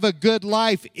will have a good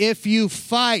life. If you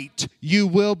fight, you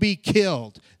will be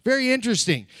killed." Very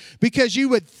interesting, because you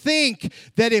would think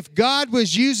that if God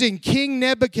was using King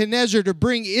Nebuchadnezzar to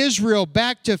bring Israel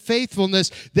back to faithfulness,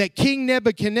 that King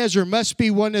Nebuchadnezzar must be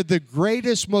one of the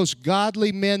greatest, most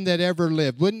godly men that ever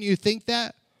lived. Wouldn't you think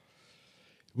that?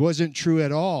 It wasn't true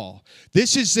at all.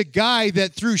 This is the guy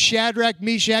that threw Shadrach,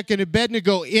 Meshach, and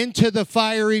Abednego into the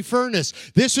fiery furnace.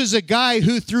 This was a guy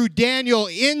who threw Daniel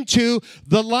into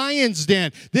the lion's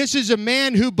den. This is a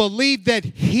man who believed that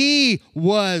he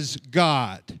was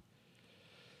God.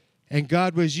 And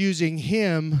God was using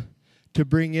him to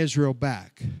bring Israel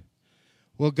back.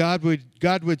 Well, God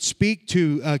would speak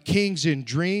to kings in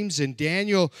dreams, and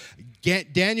Daniel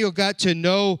got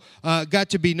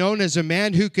to be known as a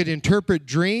man who could interpret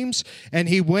dreams, and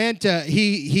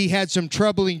he had some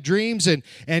troubling dreams,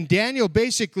 and Daniel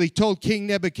basically told King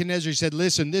Nebuchadnezzar, he said,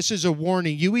 "Listen, this is a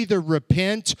warning. You either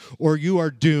repent or you are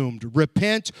doomed.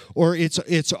 Repent or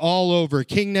it's all over."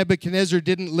 King Nebuchadnezzar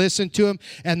didn't listen to him,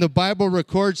 and the Bible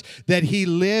records that he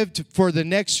lived for the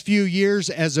next few years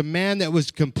as a man that was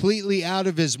completely out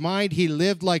of his mind. He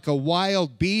lived like a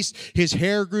wild beast. His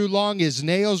hair grew long, his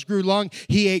nails grew long.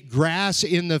 He ate grass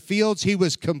in the fields. He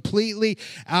was completely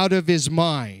out of his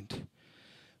mind.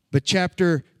 But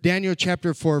Daniel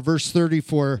chapter 4, verse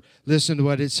 34, listen to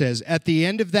what it says. At the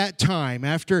end of that time,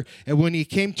 when he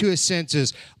came to his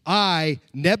senses, I,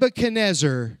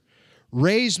 Nebuchadnezzar,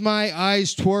 raised my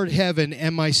eyes toward heaven,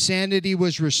 and my sanity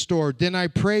was restored. Then I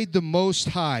prayed the Most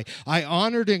High. I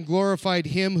honored and glorified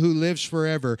him who lives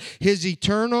forever. His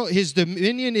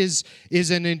dominion is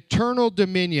an eternal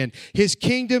dominion. His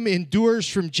kingdom endures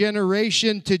from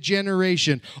generation to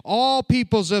generation. All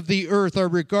peoples of the earth are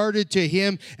regarded to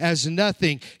him as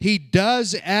nothing. He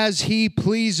does as he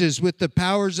pleases with the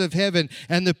powers of heaven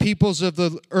and the peoples of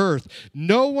the earth.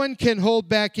 No one can hold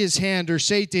back his hand or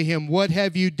say to him, "What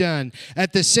have you done?"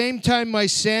 At the same time, my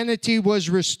sanity was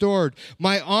restored.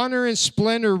 My honor and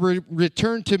splendor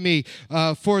returned to me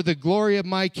for the glory of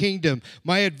my kingdom.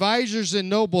 My advisors and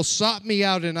nobles sought me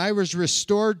out, and I was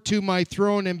restored to my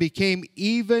throne and became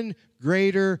even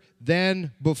greater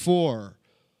than before.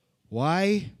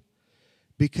 Why?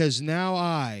 Because now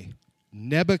I,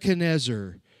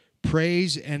 Nebuchadnezzar,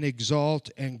 praise and exalt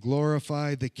and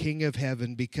glorify the King of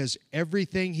heaven, because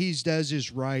everything he does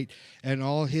is right and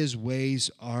all his ways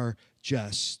are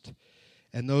just.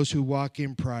 And those who walk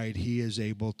in pride, he is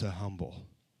able to humble.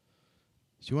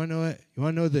 So you want to know it? You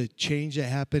want to know the change that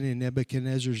happened in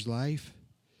Nebuchadnezzar's life?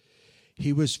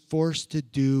 He was forced to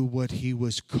do what he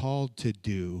was called to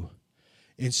do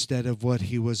instead of what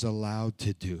he was allowed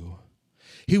to do.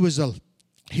 He was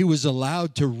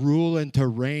allowed to rule and to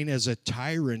reign as a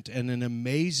tyrant and an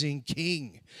amazing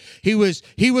king. He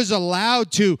was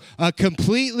allowed to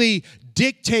completely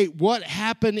dictate what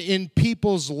happened in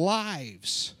people's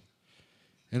lives.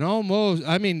 And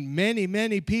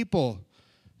many people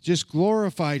just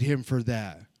glorified him for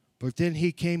that. But then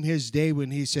came his day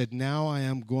when he said, "Now I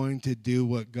am going to do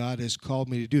what God has called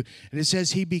me to do." And it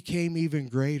says he became even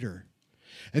greater.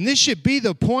 And this should be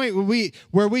the point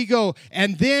where we go,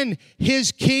 and then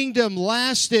his kingdom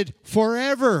lasted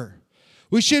forever.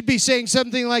 We should be saying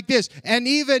something like this. And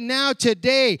even now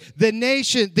today, the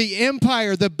nation, the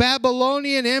empire, the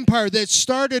Babylonian empire that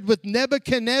started with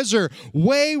Nebuchadnezzar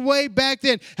way, way back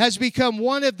then has become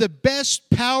one of the best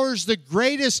powers, the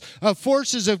greatest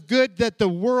forces of good that the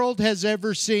world has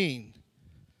ever seen.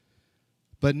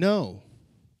 But no,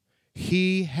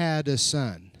 he had a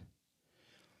son.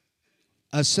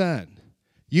 A son.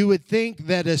 You would think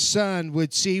that a son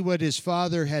would see what his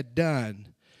father had done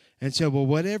and say, well,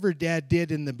 whatever dad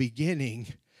did in the beginning,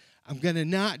 I'm going to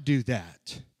not do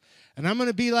that. And I'm going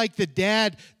to be like the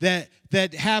dad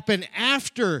that happened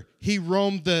after he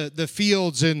roamed the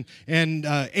fields and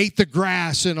ate the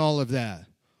grass and all of that.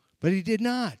 But he did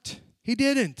not. He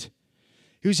didn't.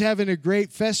 He was having a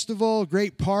great festival, a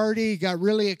great party, got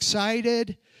really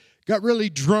excited, got really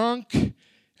drunk.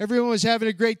 Everyone was having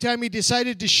a great time. He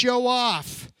decided to show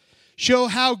off, show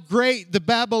how great the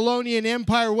Babylonian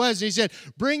Empire was. And he said,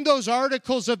 bring those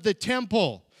articles of the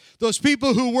temple, those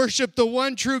people who worship the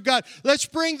one true God. Let's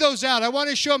bring those out. I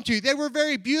want to show them to you. They were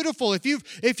very beautiful. If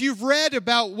you've read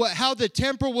about how the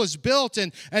temple was built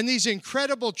and these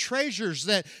incredible treasures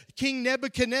that King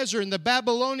Nebuchadnezzar and the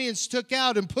Babylonians took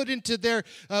out and put into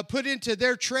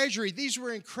their treasury, these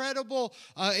were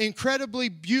incredibly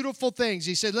beautiful things.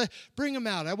 He said, bring them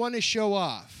out. I want to show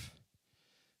off.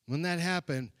 When that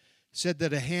happened, it said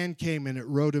that a hand came and it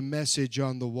wrote a message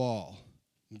on the wall.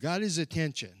 Got his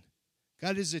attention.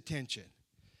 Got his attention.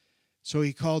 So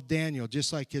he called Daniel,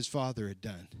 just like his father had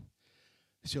done.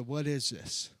 He said, what is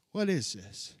this? What is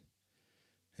this?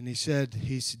 And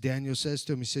Daniel says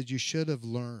to him, he said, you should have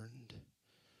learned.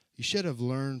 You should have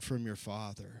learned from your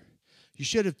father. You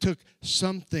should have took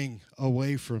something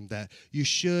away from that. You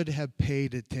should have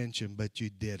paid attention, but you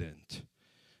didn't. It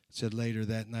said later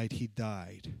that night he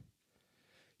died.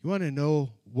 You want to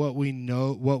know what we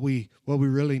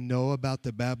really know about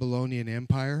the Babylonian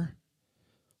Empire?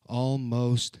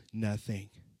 Almost nothing.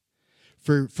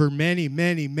 For many,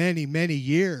 many, many, many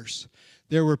years,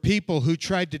 there were people who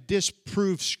tried to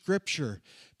disprove Scripture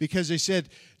because they said,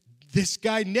 this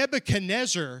guy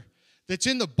Nebuchadnezzar that's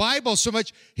in the Bible so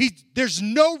much, there's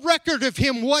no record of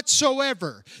him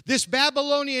whatsoever. This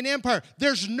Babylonian Empire,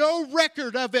 there's no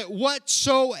record of it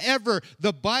whatsoever.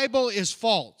 The Bible is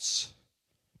false.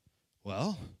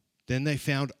 Well, then they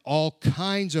found all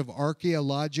kinds of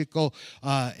archaeological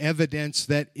evidence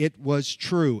that it was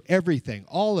true. Everything,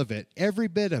 all of it, every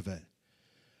bit of it.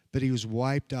 But he was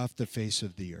wiped off the face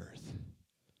of the earth.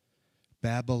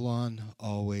 Babylon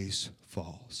always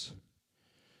falls.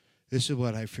 This is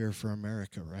what I fear for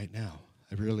America right now.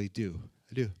 I really do.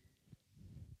 I do.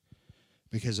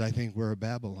 Because I think we're a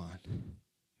Babylon.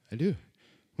 I do.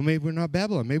 Well, maybe we're not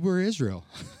Babylon. Maybe we're Israel.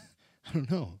 I don't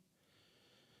know.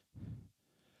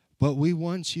 But we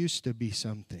once used to be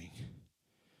something,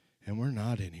 and we're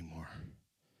not anymore.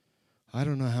 I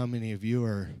don't know how many of you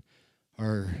are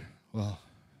well,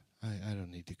 I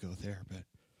don't need to go there, but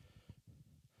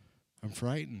I'm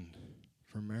frightened.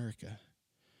 for America.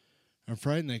 I'm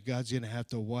frightened that God's going to have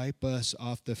to wipe us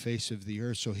off the face of the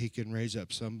earth so he can raise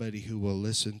up somebody who will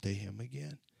listen to him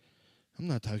again. I'm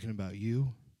not talking about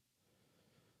you.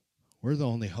 We're the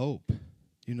only hope.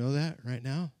 You know that right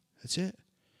now? That's it.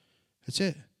 That's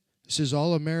it. This is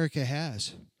all America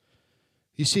has.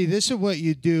 You see, this is what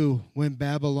you do when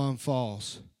Babylon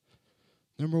falls.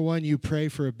 Number one, you pray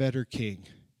for a better king.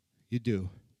 You do.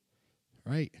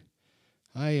 Right?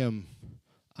 I am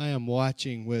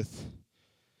watching with,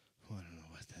 I don't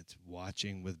know what that's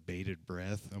watching with bated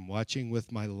breath. I'm watching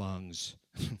with my lungs.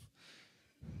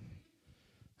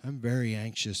 I'm very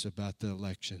anxious about the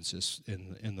elections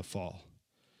in the fall.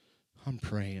 I'm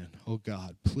praying, oh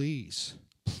God, please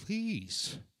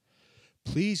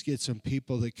get some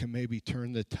people that can maybe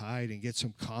turn the tide and get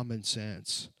some common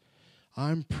sense.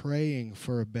 I'm praying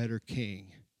for a better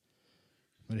king.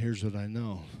 But here's what I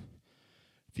know.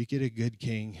 If you get a good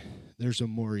king, there's a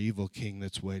more evil king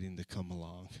that's waiting to come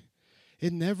along.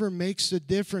 It never makes a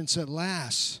difference at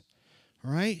last.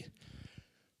 All right?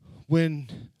 When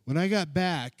I got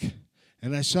back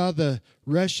and I saw the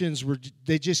Russians,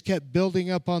 they just kept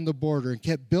building up on the border and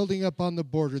kept building up on the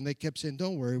border, and they kept saying,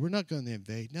 don't worry, we're not going to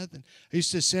invade, nothing. I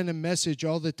used to send a message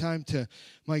all the time to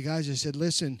my guys. I said,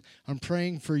 listen, I'm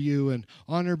praying for you, and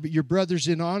your brothers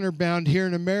in Honor Bound here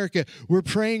in America, we're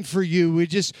praying for you.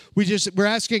 We're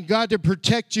asking God to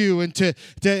protect you and to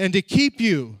keep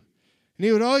you. And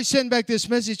he would always send back this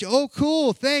message, oh,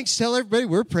 cool, thanks, tell everybody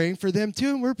we're praying for them too,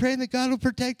 and we're praying that God will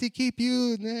protect and keep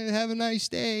you, and have a nice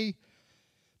day.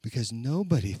 Because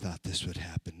nobody thought this would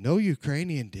happen. No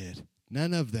Ukrainian did.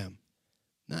 None of them.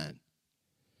 None.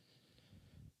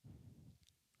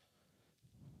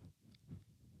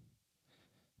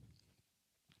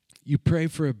 You pray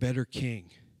for a better king.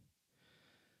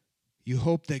 You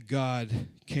hope that God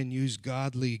can use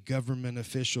godly government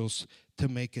officials to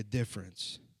make a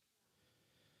difference.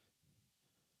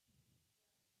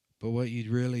 But what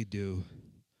you really do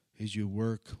is you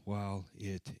work while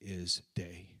it is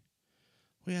day.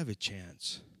 We have a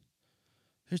chance.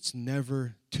 It's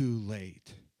never too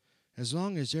late. As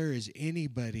long as there is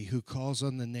anybody who calls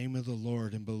on the name of the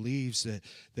Lord and believes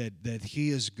that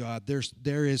he is God,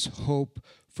 there is hope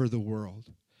for the world.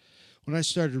 When I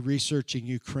started researching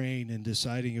Ukraine and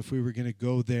deciding if we were going to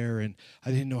go there, and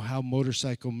I didn't know how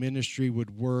motorcycle ministry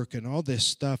would work and all this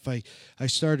stuff, I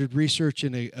started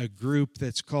researching a group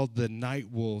that's called the Night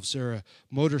Wolves. They're a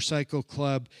motorcycle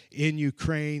club in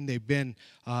Ukraine. They've been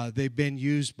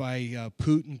used by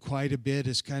Putin quite a bit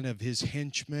as kind of his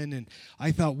henchmen. And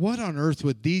I thought, what on earth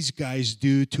would these guys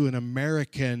do to an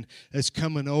American that's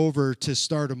coming over to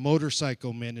start a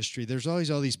motorcycle ministry? There's always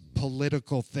all these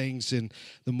political things in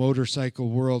the motorcycle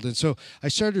world. And so I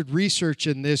started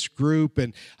researching this group,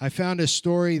 and I found a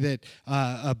story that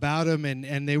about them,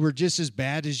 and they were just as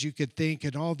bad as you could think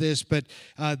and all this. But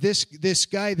this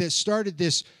guy that started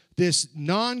this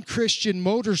non-Christian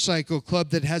motorcycle club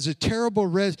that has a terrible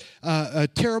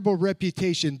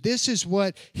reputation, this is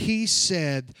what he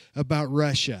said about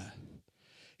Russia.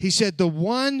 He said, the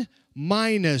one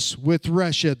minus with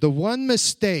Russia, the one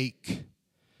mistake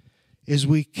is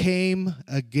we came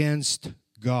against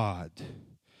God.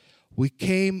 We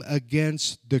came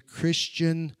against the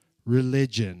Christian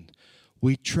religion.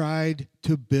 We tried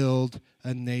to build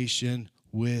a nation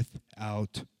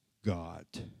without God.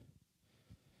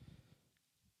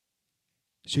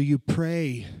 So you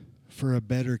pray for a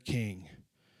better king,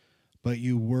 but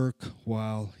you work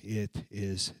while it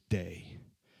is day.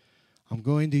 I'm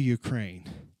going to Ukraine.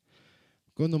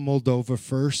 I'm going to Moldova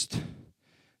first.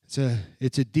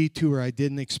 It's a detour I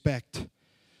didn't expect.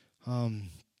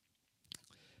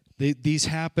 These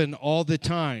happen all the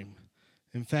time.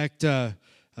 In fact,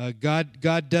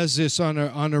 God does this on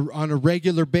a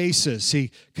regular basis.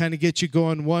 He kind of gets you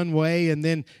going one way, and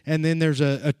then there's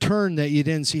a turn that you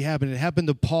didn't see happen. It happened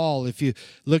to Paul. If you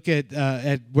look at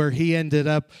where he ended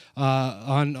up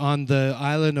on the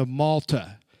island of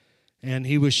Malta, and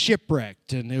he was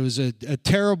shipwrecked, and it was a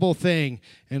terrible thing,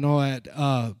 and all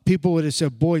that. People would have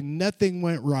said, "Boy, nothing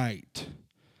went right."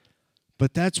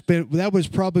 But that was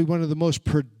probably one of the most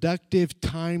productive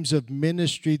times of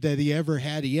ministry that he ever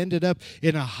had. He ended up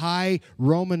in a high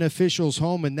Roman official's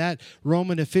home, and that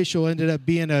Roman official ended up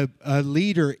being a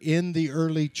leader in the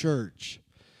early church.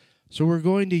 So we're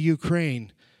going to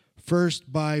Ukraine,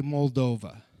 first by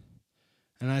Moldova.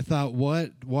 And I thought,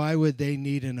 why would they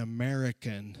need an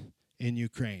American in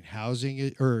Ukraine?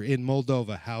 In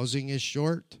Moldova, housing is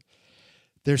short.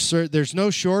 There's no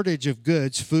shortage of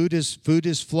goods. Food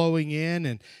is flowing in,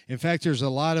 and in fact, there's a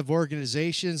lot of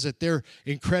organizations that they're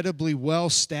incredibly well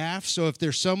staffed. So if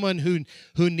there's someone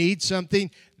who needs something,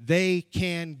 they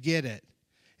can get it.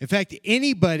 In fact,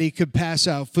 anybody could pass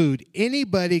out food.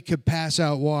 Anybody could pass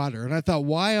out water. And I thought,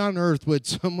 why on earth would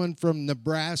someone from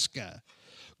Nebraska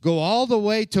go all the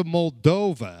way to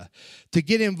Moldova to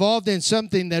get involved in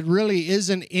something that really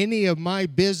isn't any of my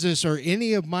business or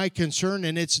any of my concern,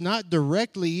 and it's not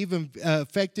directly even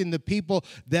affecting the people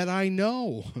that I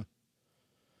know?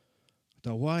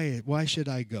 Now, why should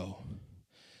I go?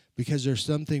 Because there's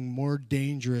something more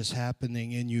dangerous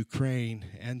happening in Ukraine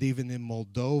and even in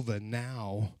Moldova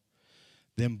now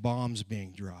than bombs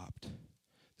being dropped.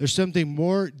 There's something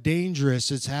more dangerous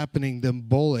that's happening than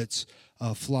bullets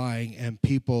flying and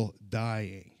people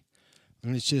dying.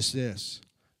 And it's just this.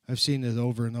 I've seen it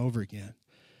over and over again.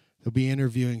 They'll be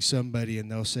interviewing somebody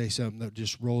and they'll say something that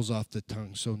just rolls off the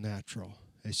tongue so natural.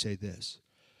 They say this: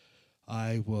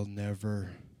 I will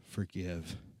never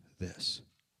forgive this.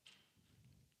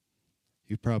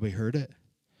 You've probably heard it.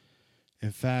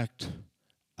 In fact,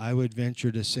 I would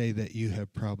venture to say that you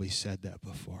have probably said that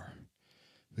before,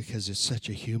 because it's such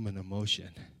a human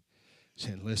emotion.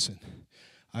 Saying, listen,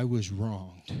 I was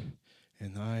wronged,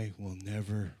 and I will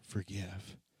never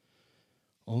forgive.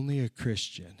 Only a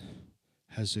Christian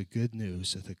has the good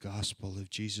news of the gospel of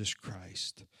Jesus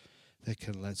Christ that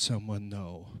can let someone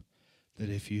know that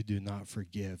if you do not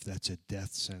forgive, that's a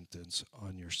death sentence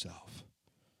on yourself.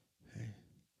 Okay?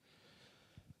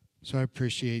 So I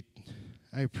appreciate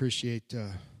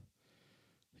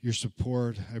your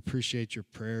support. I appreciate your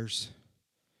prayers.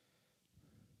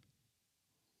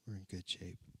 We're in good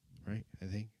shape, right? I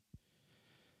think.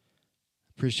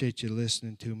 Appreciate you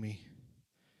listening to me.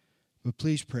 But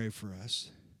please pray for us.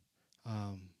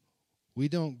 We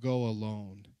don't go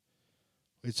alone.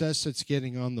 It's us that's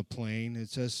getting on the plane.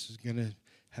 It's us going to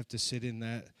have to sit in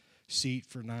that seat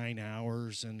for 9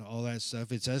 hours and all that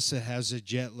stuff. It's us that has a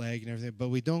jet lag and everything. But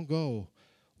we don't go.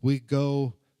 We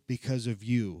go because of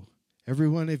you. Every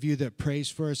one of you that prays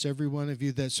for us, every one of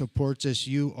you that supports us,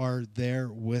 you are there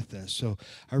with us. So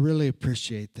I really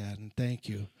appreciate that, and thank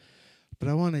you. But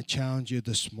I want to challenge you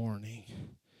this morning.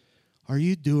 Are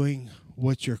you doing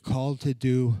what you're called to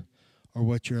do or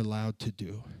what you're allowed to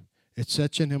do? It's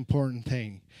such an important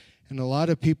thing. And a lot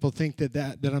of people think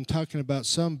that I'm talking about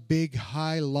some big,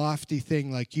 high, lofty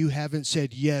thing, like you haven't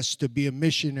said yes to be a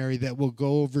missionary that will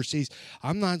go overseas.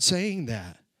 I'm not saying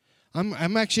that.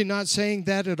 I'm actually not saying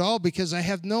that at all, because I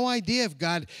have no idea if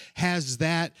God has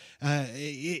that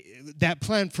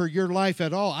plan for your life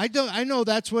at all. I know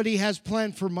that's what He has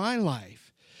planned for my life.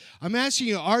 I'm asking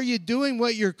you, are you doing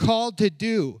what you're called to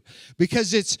do?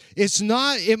 Because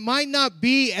it might not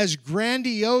be as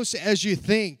grandiose as you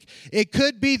think. It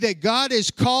could be that God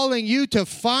is calling you to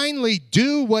finally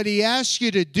do what He asked you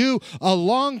to do a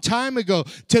long time ago,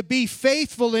 to be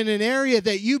faithful in an area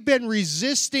that you've been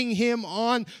resisting Him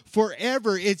on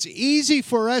forever. It's easy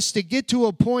for us to get to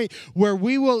a point where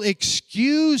we will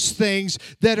excuse things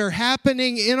that are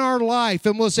happening in our life,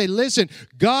 and we'll say, listen,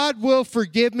 God will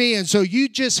forgive me, and so you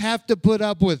just have to put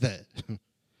up with it.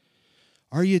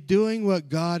 Are you doing what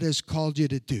God has called you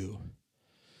to do?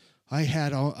 I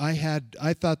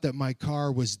thought that my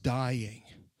car was dying.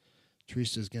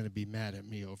 Teresa's going to be mad at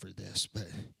me over this, but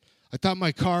I thought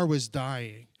my car was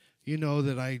dying. You know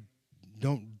that I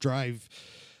drive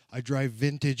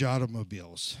vintage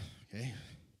automobiles, okay?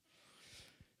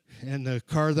 And the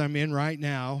car that I'm in right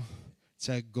now, it's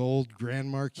that gold Grand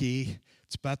Marquis.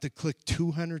 It's about to click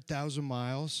 200,000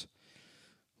 miles.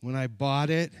 When I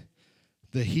bought it,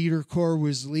 the heater core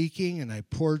was leaking, and I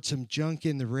poured some junk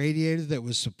in the radiator that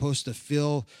was supposed to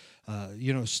fill,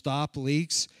 stop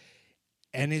leaks,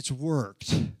 and it's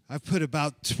worked. I've put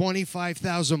about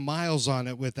 25,000 miles on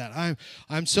it with that.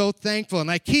 I'm so thankful, and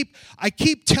I keep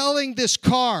telling this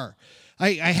car.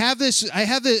 I have this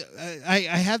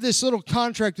little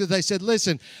contract that I said,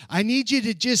 listen, I need you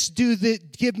to just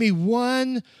give me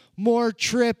one more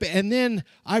trip, and then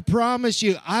I promise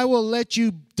you, I will let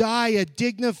you die a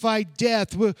dignified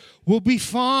death. We'll be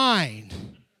fine.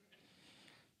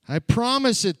 I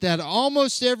promise it that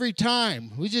almost every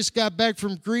time. We just got back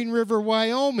from Green River,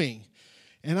 Wyoming,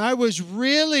 and I was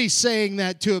really saying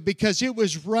that to it because it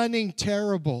was running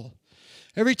terrible.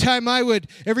 Every time I would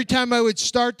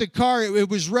start the car, it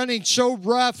was running so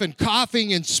rough and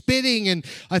coughing and spitting, and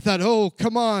I thought, oh,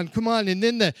 come on. And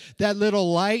then that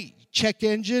little light, check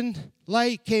engine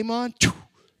light came on.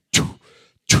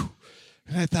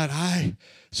 And I thought,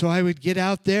 so I would get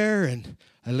out there and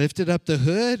I lifted up the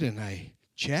hood and I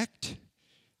checked.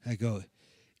 I go,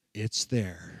 it's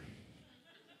there.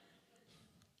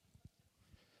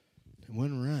 It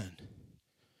wouldn't run.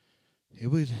 It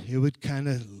would kind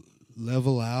of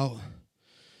level out.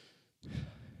 And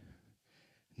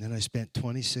then I spent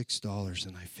 $26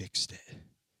 and I fixed it.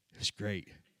 It was great.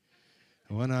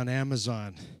 I went on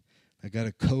Amazon. I got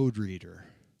a code reader.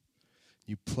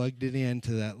 You plugged it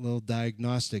into that little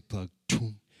diagnostic plug,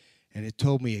 and it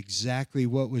told me exactly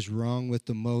what was wrong with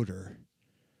the motor.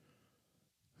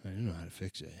 I didn't know how to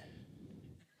fix it.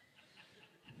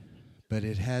 But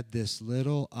it had this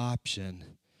little option.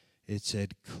 It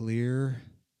said clear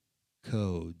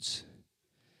codes.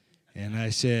 And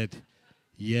I said,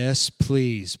 yes,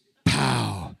 please.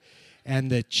 Pow!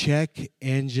 And the check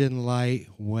engine light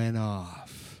went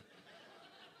off.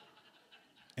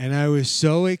 And I was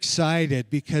so excited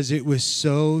because it was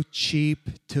so cheap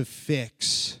to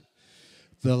fix.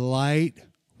 The light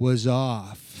was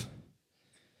off.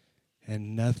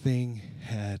 And nothing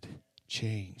had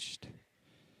changed.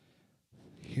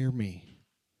 Hear me.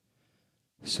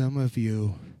 Some of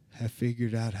you have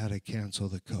figured out how to cancel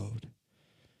the code.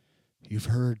 You've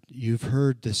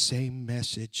heard the same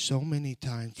message so many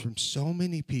times from so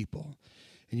many people,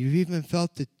 and you've even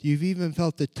felt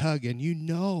the tug, and you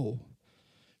know,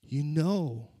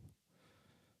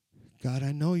 God,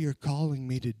 I know you're calling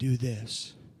me to do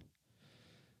this,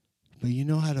 but you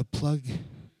know how to plug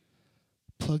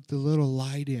the little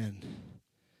light in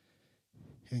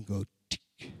and go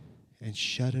tick and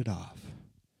shut it off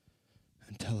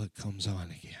until it comes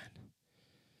on again.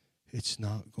 It's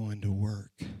not going to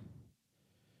work.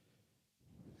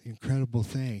 The incredible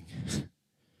thing,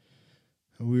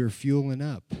 we were fueling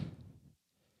up,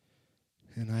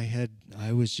 and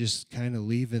I was just kind of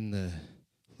leaving the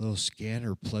little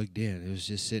scanner plugged in. It was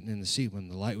just sitting in the seat. When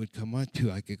the light would come on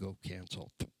too, I could go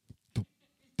cancel.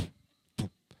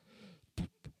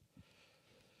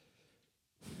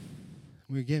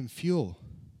 We were getting fuel.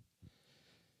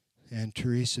 And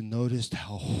Teresa noticed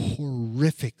how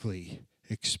horrifically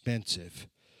expensive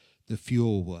the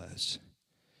fuel was.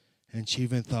 And she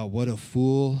even thought, what a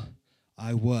fool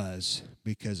I was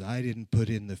because I didn't put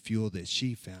in the fuel that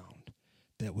she found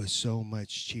that was so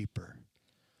much cheaper.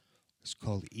 It's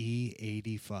called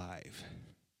E85.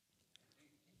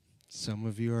 Some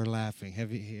of you are laughing.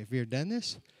 Have you ever done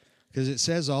this? Because it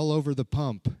says all over the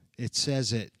pump. It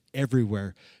says it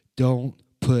everywhere. Don't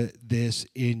put this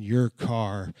in your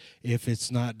car if it's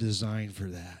not designed for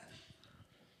that.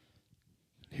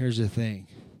 Here's the thing.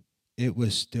 It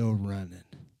was still running.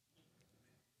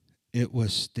 It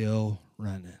was still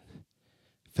running.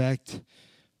 In fact,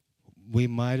 we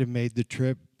might have made the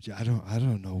trip. I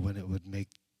don't know when it would make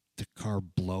the car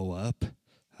blow up.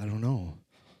 I don't know.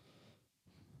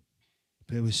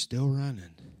 But it was still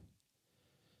running.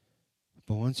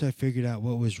 But once I figured out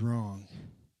what was wrong,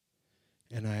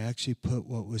 and I actually put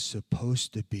what was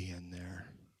supposed to be in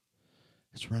there,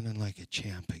 it's running like a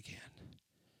champ again.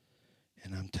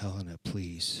 And I'm telling it,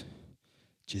 please,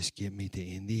 just get me to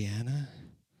Indiana.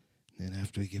 Then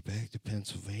after we get back to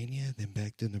Pennsylvania, then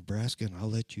back to Nebraska, and I'll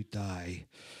let you die.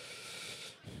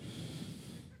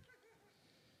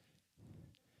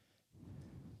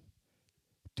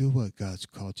 Do what God's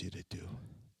called you to do.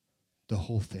 The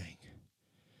whole thing.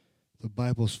 The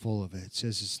Bible's full of it. It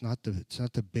says it's not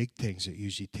the big things that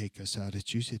usually take us out.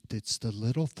 It's the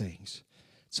little things.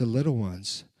 It's the little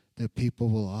ones that people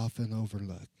will often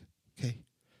overlook. Okay?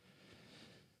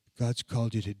 God's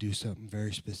called you to do something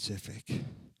very specific.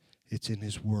 It's in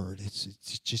His Word. It's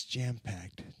just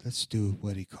jam-packed. Let's do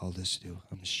what He called us to do.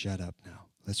 I'm going to shut up now.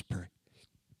 Let's pray.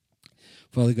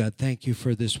 Father God, thank you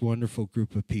for this wonderful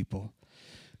group of people.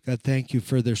 God, thank you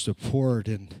for their support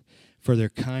and for their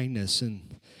kindness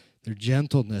and their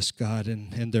gentleness, God,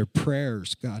 and their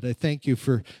prayers, God. I thank you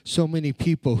for so many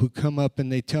people who come up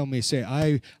and they tell me, say,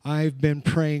 I've been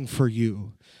praying for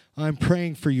you. I'm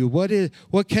praying for you.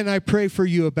 What can I pray for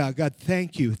you about? God,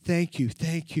 thank you, thank you,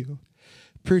 thank you.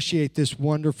 Appreciate this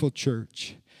wonderful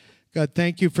church. God,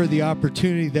 thank you for the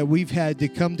opportunity that we've had to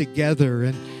come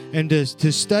together and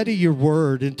to study your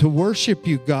word and to worship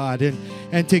you, God,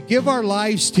 and to give our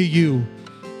lives to you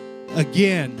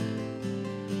again,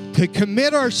 to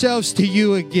commit ourselves to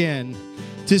you again,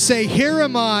 to say, here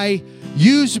am I,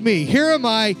 use me. Here am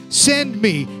I, send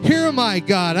me. Here am I,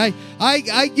 God.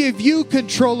 I give you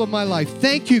control of my life.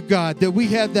 Thank you, God, that we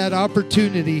have that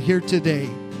opportunity here today.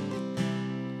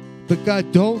 But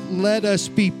God, don't let us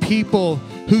be people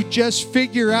who just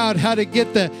figure out how to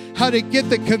get the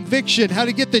conviction, how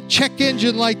to get the check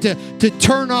engine light to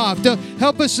turn off. To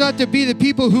help us not to be the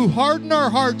people who harden our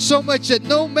hearts so much that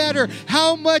no matter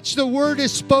how much the word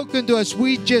is spoken to us,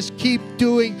 we just keep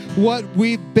doing what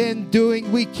we've been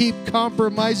doing. We keep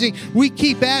compromising. We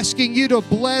keep asking you to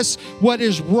bless what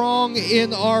is wrong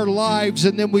in our lives,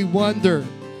 and then we wonder,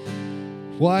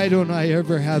 why don't I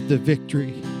ever have the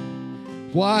victory?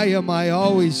 Why am I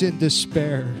always in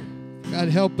despair? God,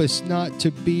 help us not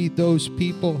to be those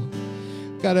people.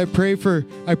 God, I pray for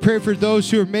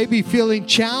those who are maybe feeling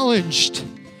challenged.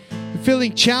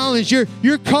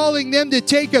 You're calling them to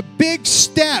take a big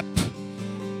step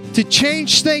to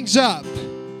change things up.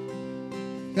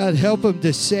 God, help them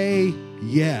to say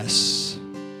yes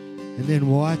and then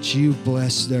watch you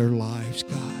bless their lives,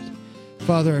 God.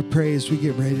 Father, I pray as we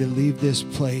get ready to leave this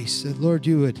place that, Lord,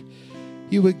 you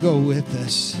would go with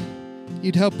us.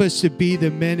 You'd help us to be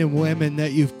the men and women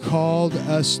that you've called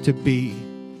us to be,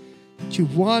 that you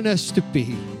want us to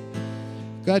be.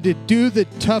 God, to do the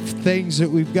tough things that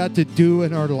we've got to do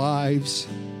in our lives.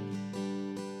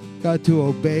 God, to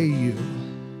obey you,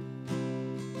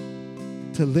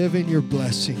 to live in your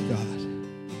blessing,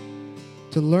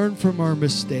 God, to learn from our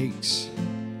mistakes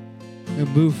and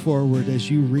move forward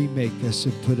as you remake us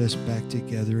and put us back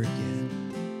together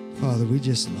again. Father, we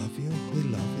just love you. We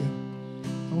love you.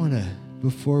 I want to,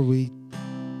 before we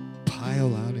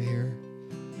pile out of here,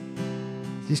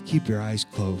 just keep your eyes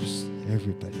closed.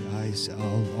 Everybody, eyes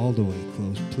all the way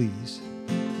closed, please.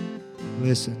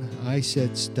 Listen, I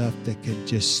said stuff that could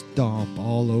just stomp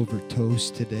all over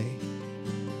toast today.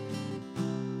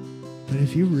 But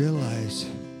if you realize,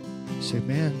 say,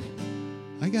 man,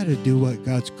 I got to do what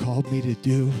God's called me to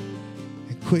do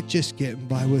and quit just getting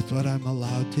by with what I'm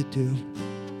allowed to do.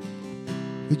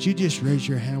 Would you just raise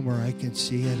your hand where I can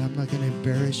see it? I'm not going to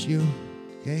embarrass you.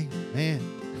 Okay? Man.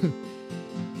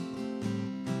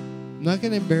 I'm not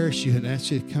going to embarrass you and ask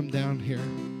you to come down here.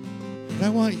 But I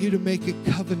want you to make a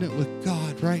covenant with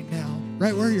God right now,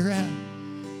 right where you're at.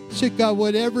 Say, God,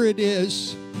 whatever it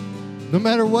is, no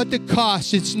matter what the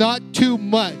cost, it's not too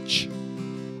much.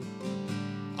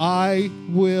 I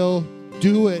will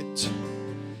do it.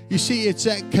 You see, it's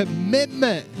that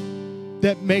commitment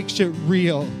that makes it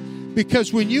real.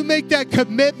 Because when you make that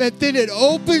commitment, then it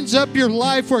opens up your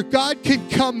life where God can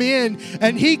come in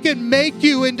and He can make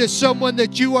you into someone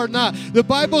that you are not. The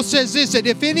Bible says this, that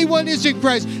if anyone is in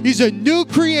Christ, he's a new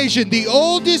creation. The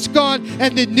old is gone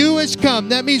and the new has come.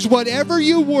 That means whatever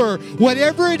you were,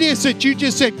 whatever it is that you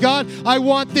just said, God, I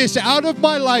want this out of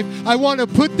my life. I want to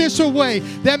put this away.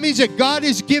 That means that God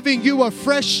is giving you a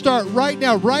fresh start right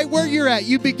now, right where you're at.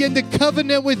 You begin to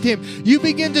covenant with Him. You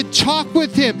begin to talk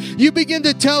with Him. You begin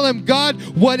to tell Him, God,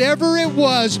 whatever it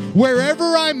was,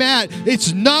 wherever I'm at,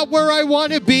 it's not where I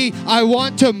want to be. I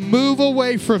want to move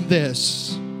away from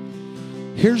this.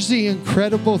 Here's the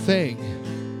incredible thing.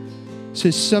 This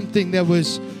is something that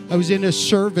I was in a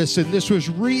service and this was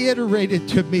reiterated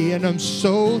to me, and I'm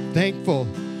so thankful.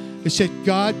 It said,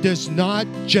 God does not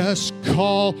just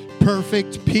call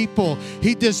perfect people.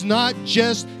 He does not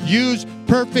just use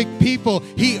perfect people.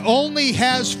 He only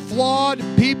has flawed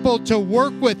people to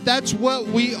work with. That's what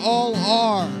we all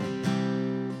are.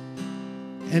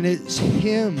 And it's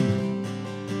Him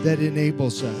that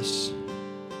enables us.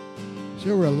 So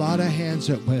there were a lot of hands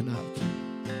that went up.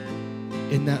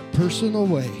 In that personal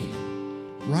way,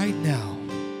 right now,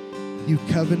 you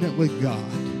covenant with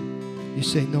God. You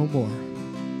say, no more.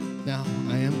 Now,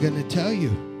 I am going to tell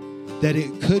you that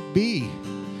it could be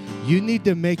you need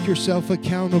to make yourself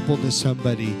accountable to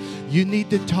somebody. You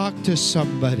need to talk to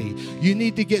somebody. You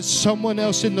need to get someone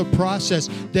else in the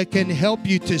process that can help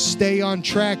you to stay on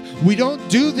track. We don't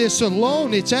do this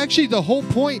alone. It's actually the whole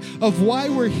point of why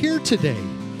we're here today.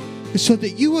 So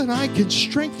that you and I can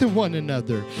strengthen one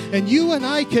another. And you and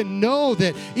I can know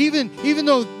that even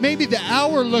though maybe the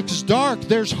hour looks dark,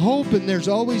 there's hope and there's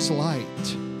always light.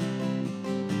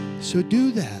 So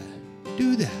do that.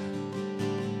 Do that.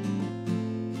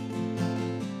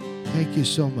 Thank you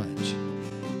so much.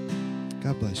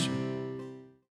 God bless you.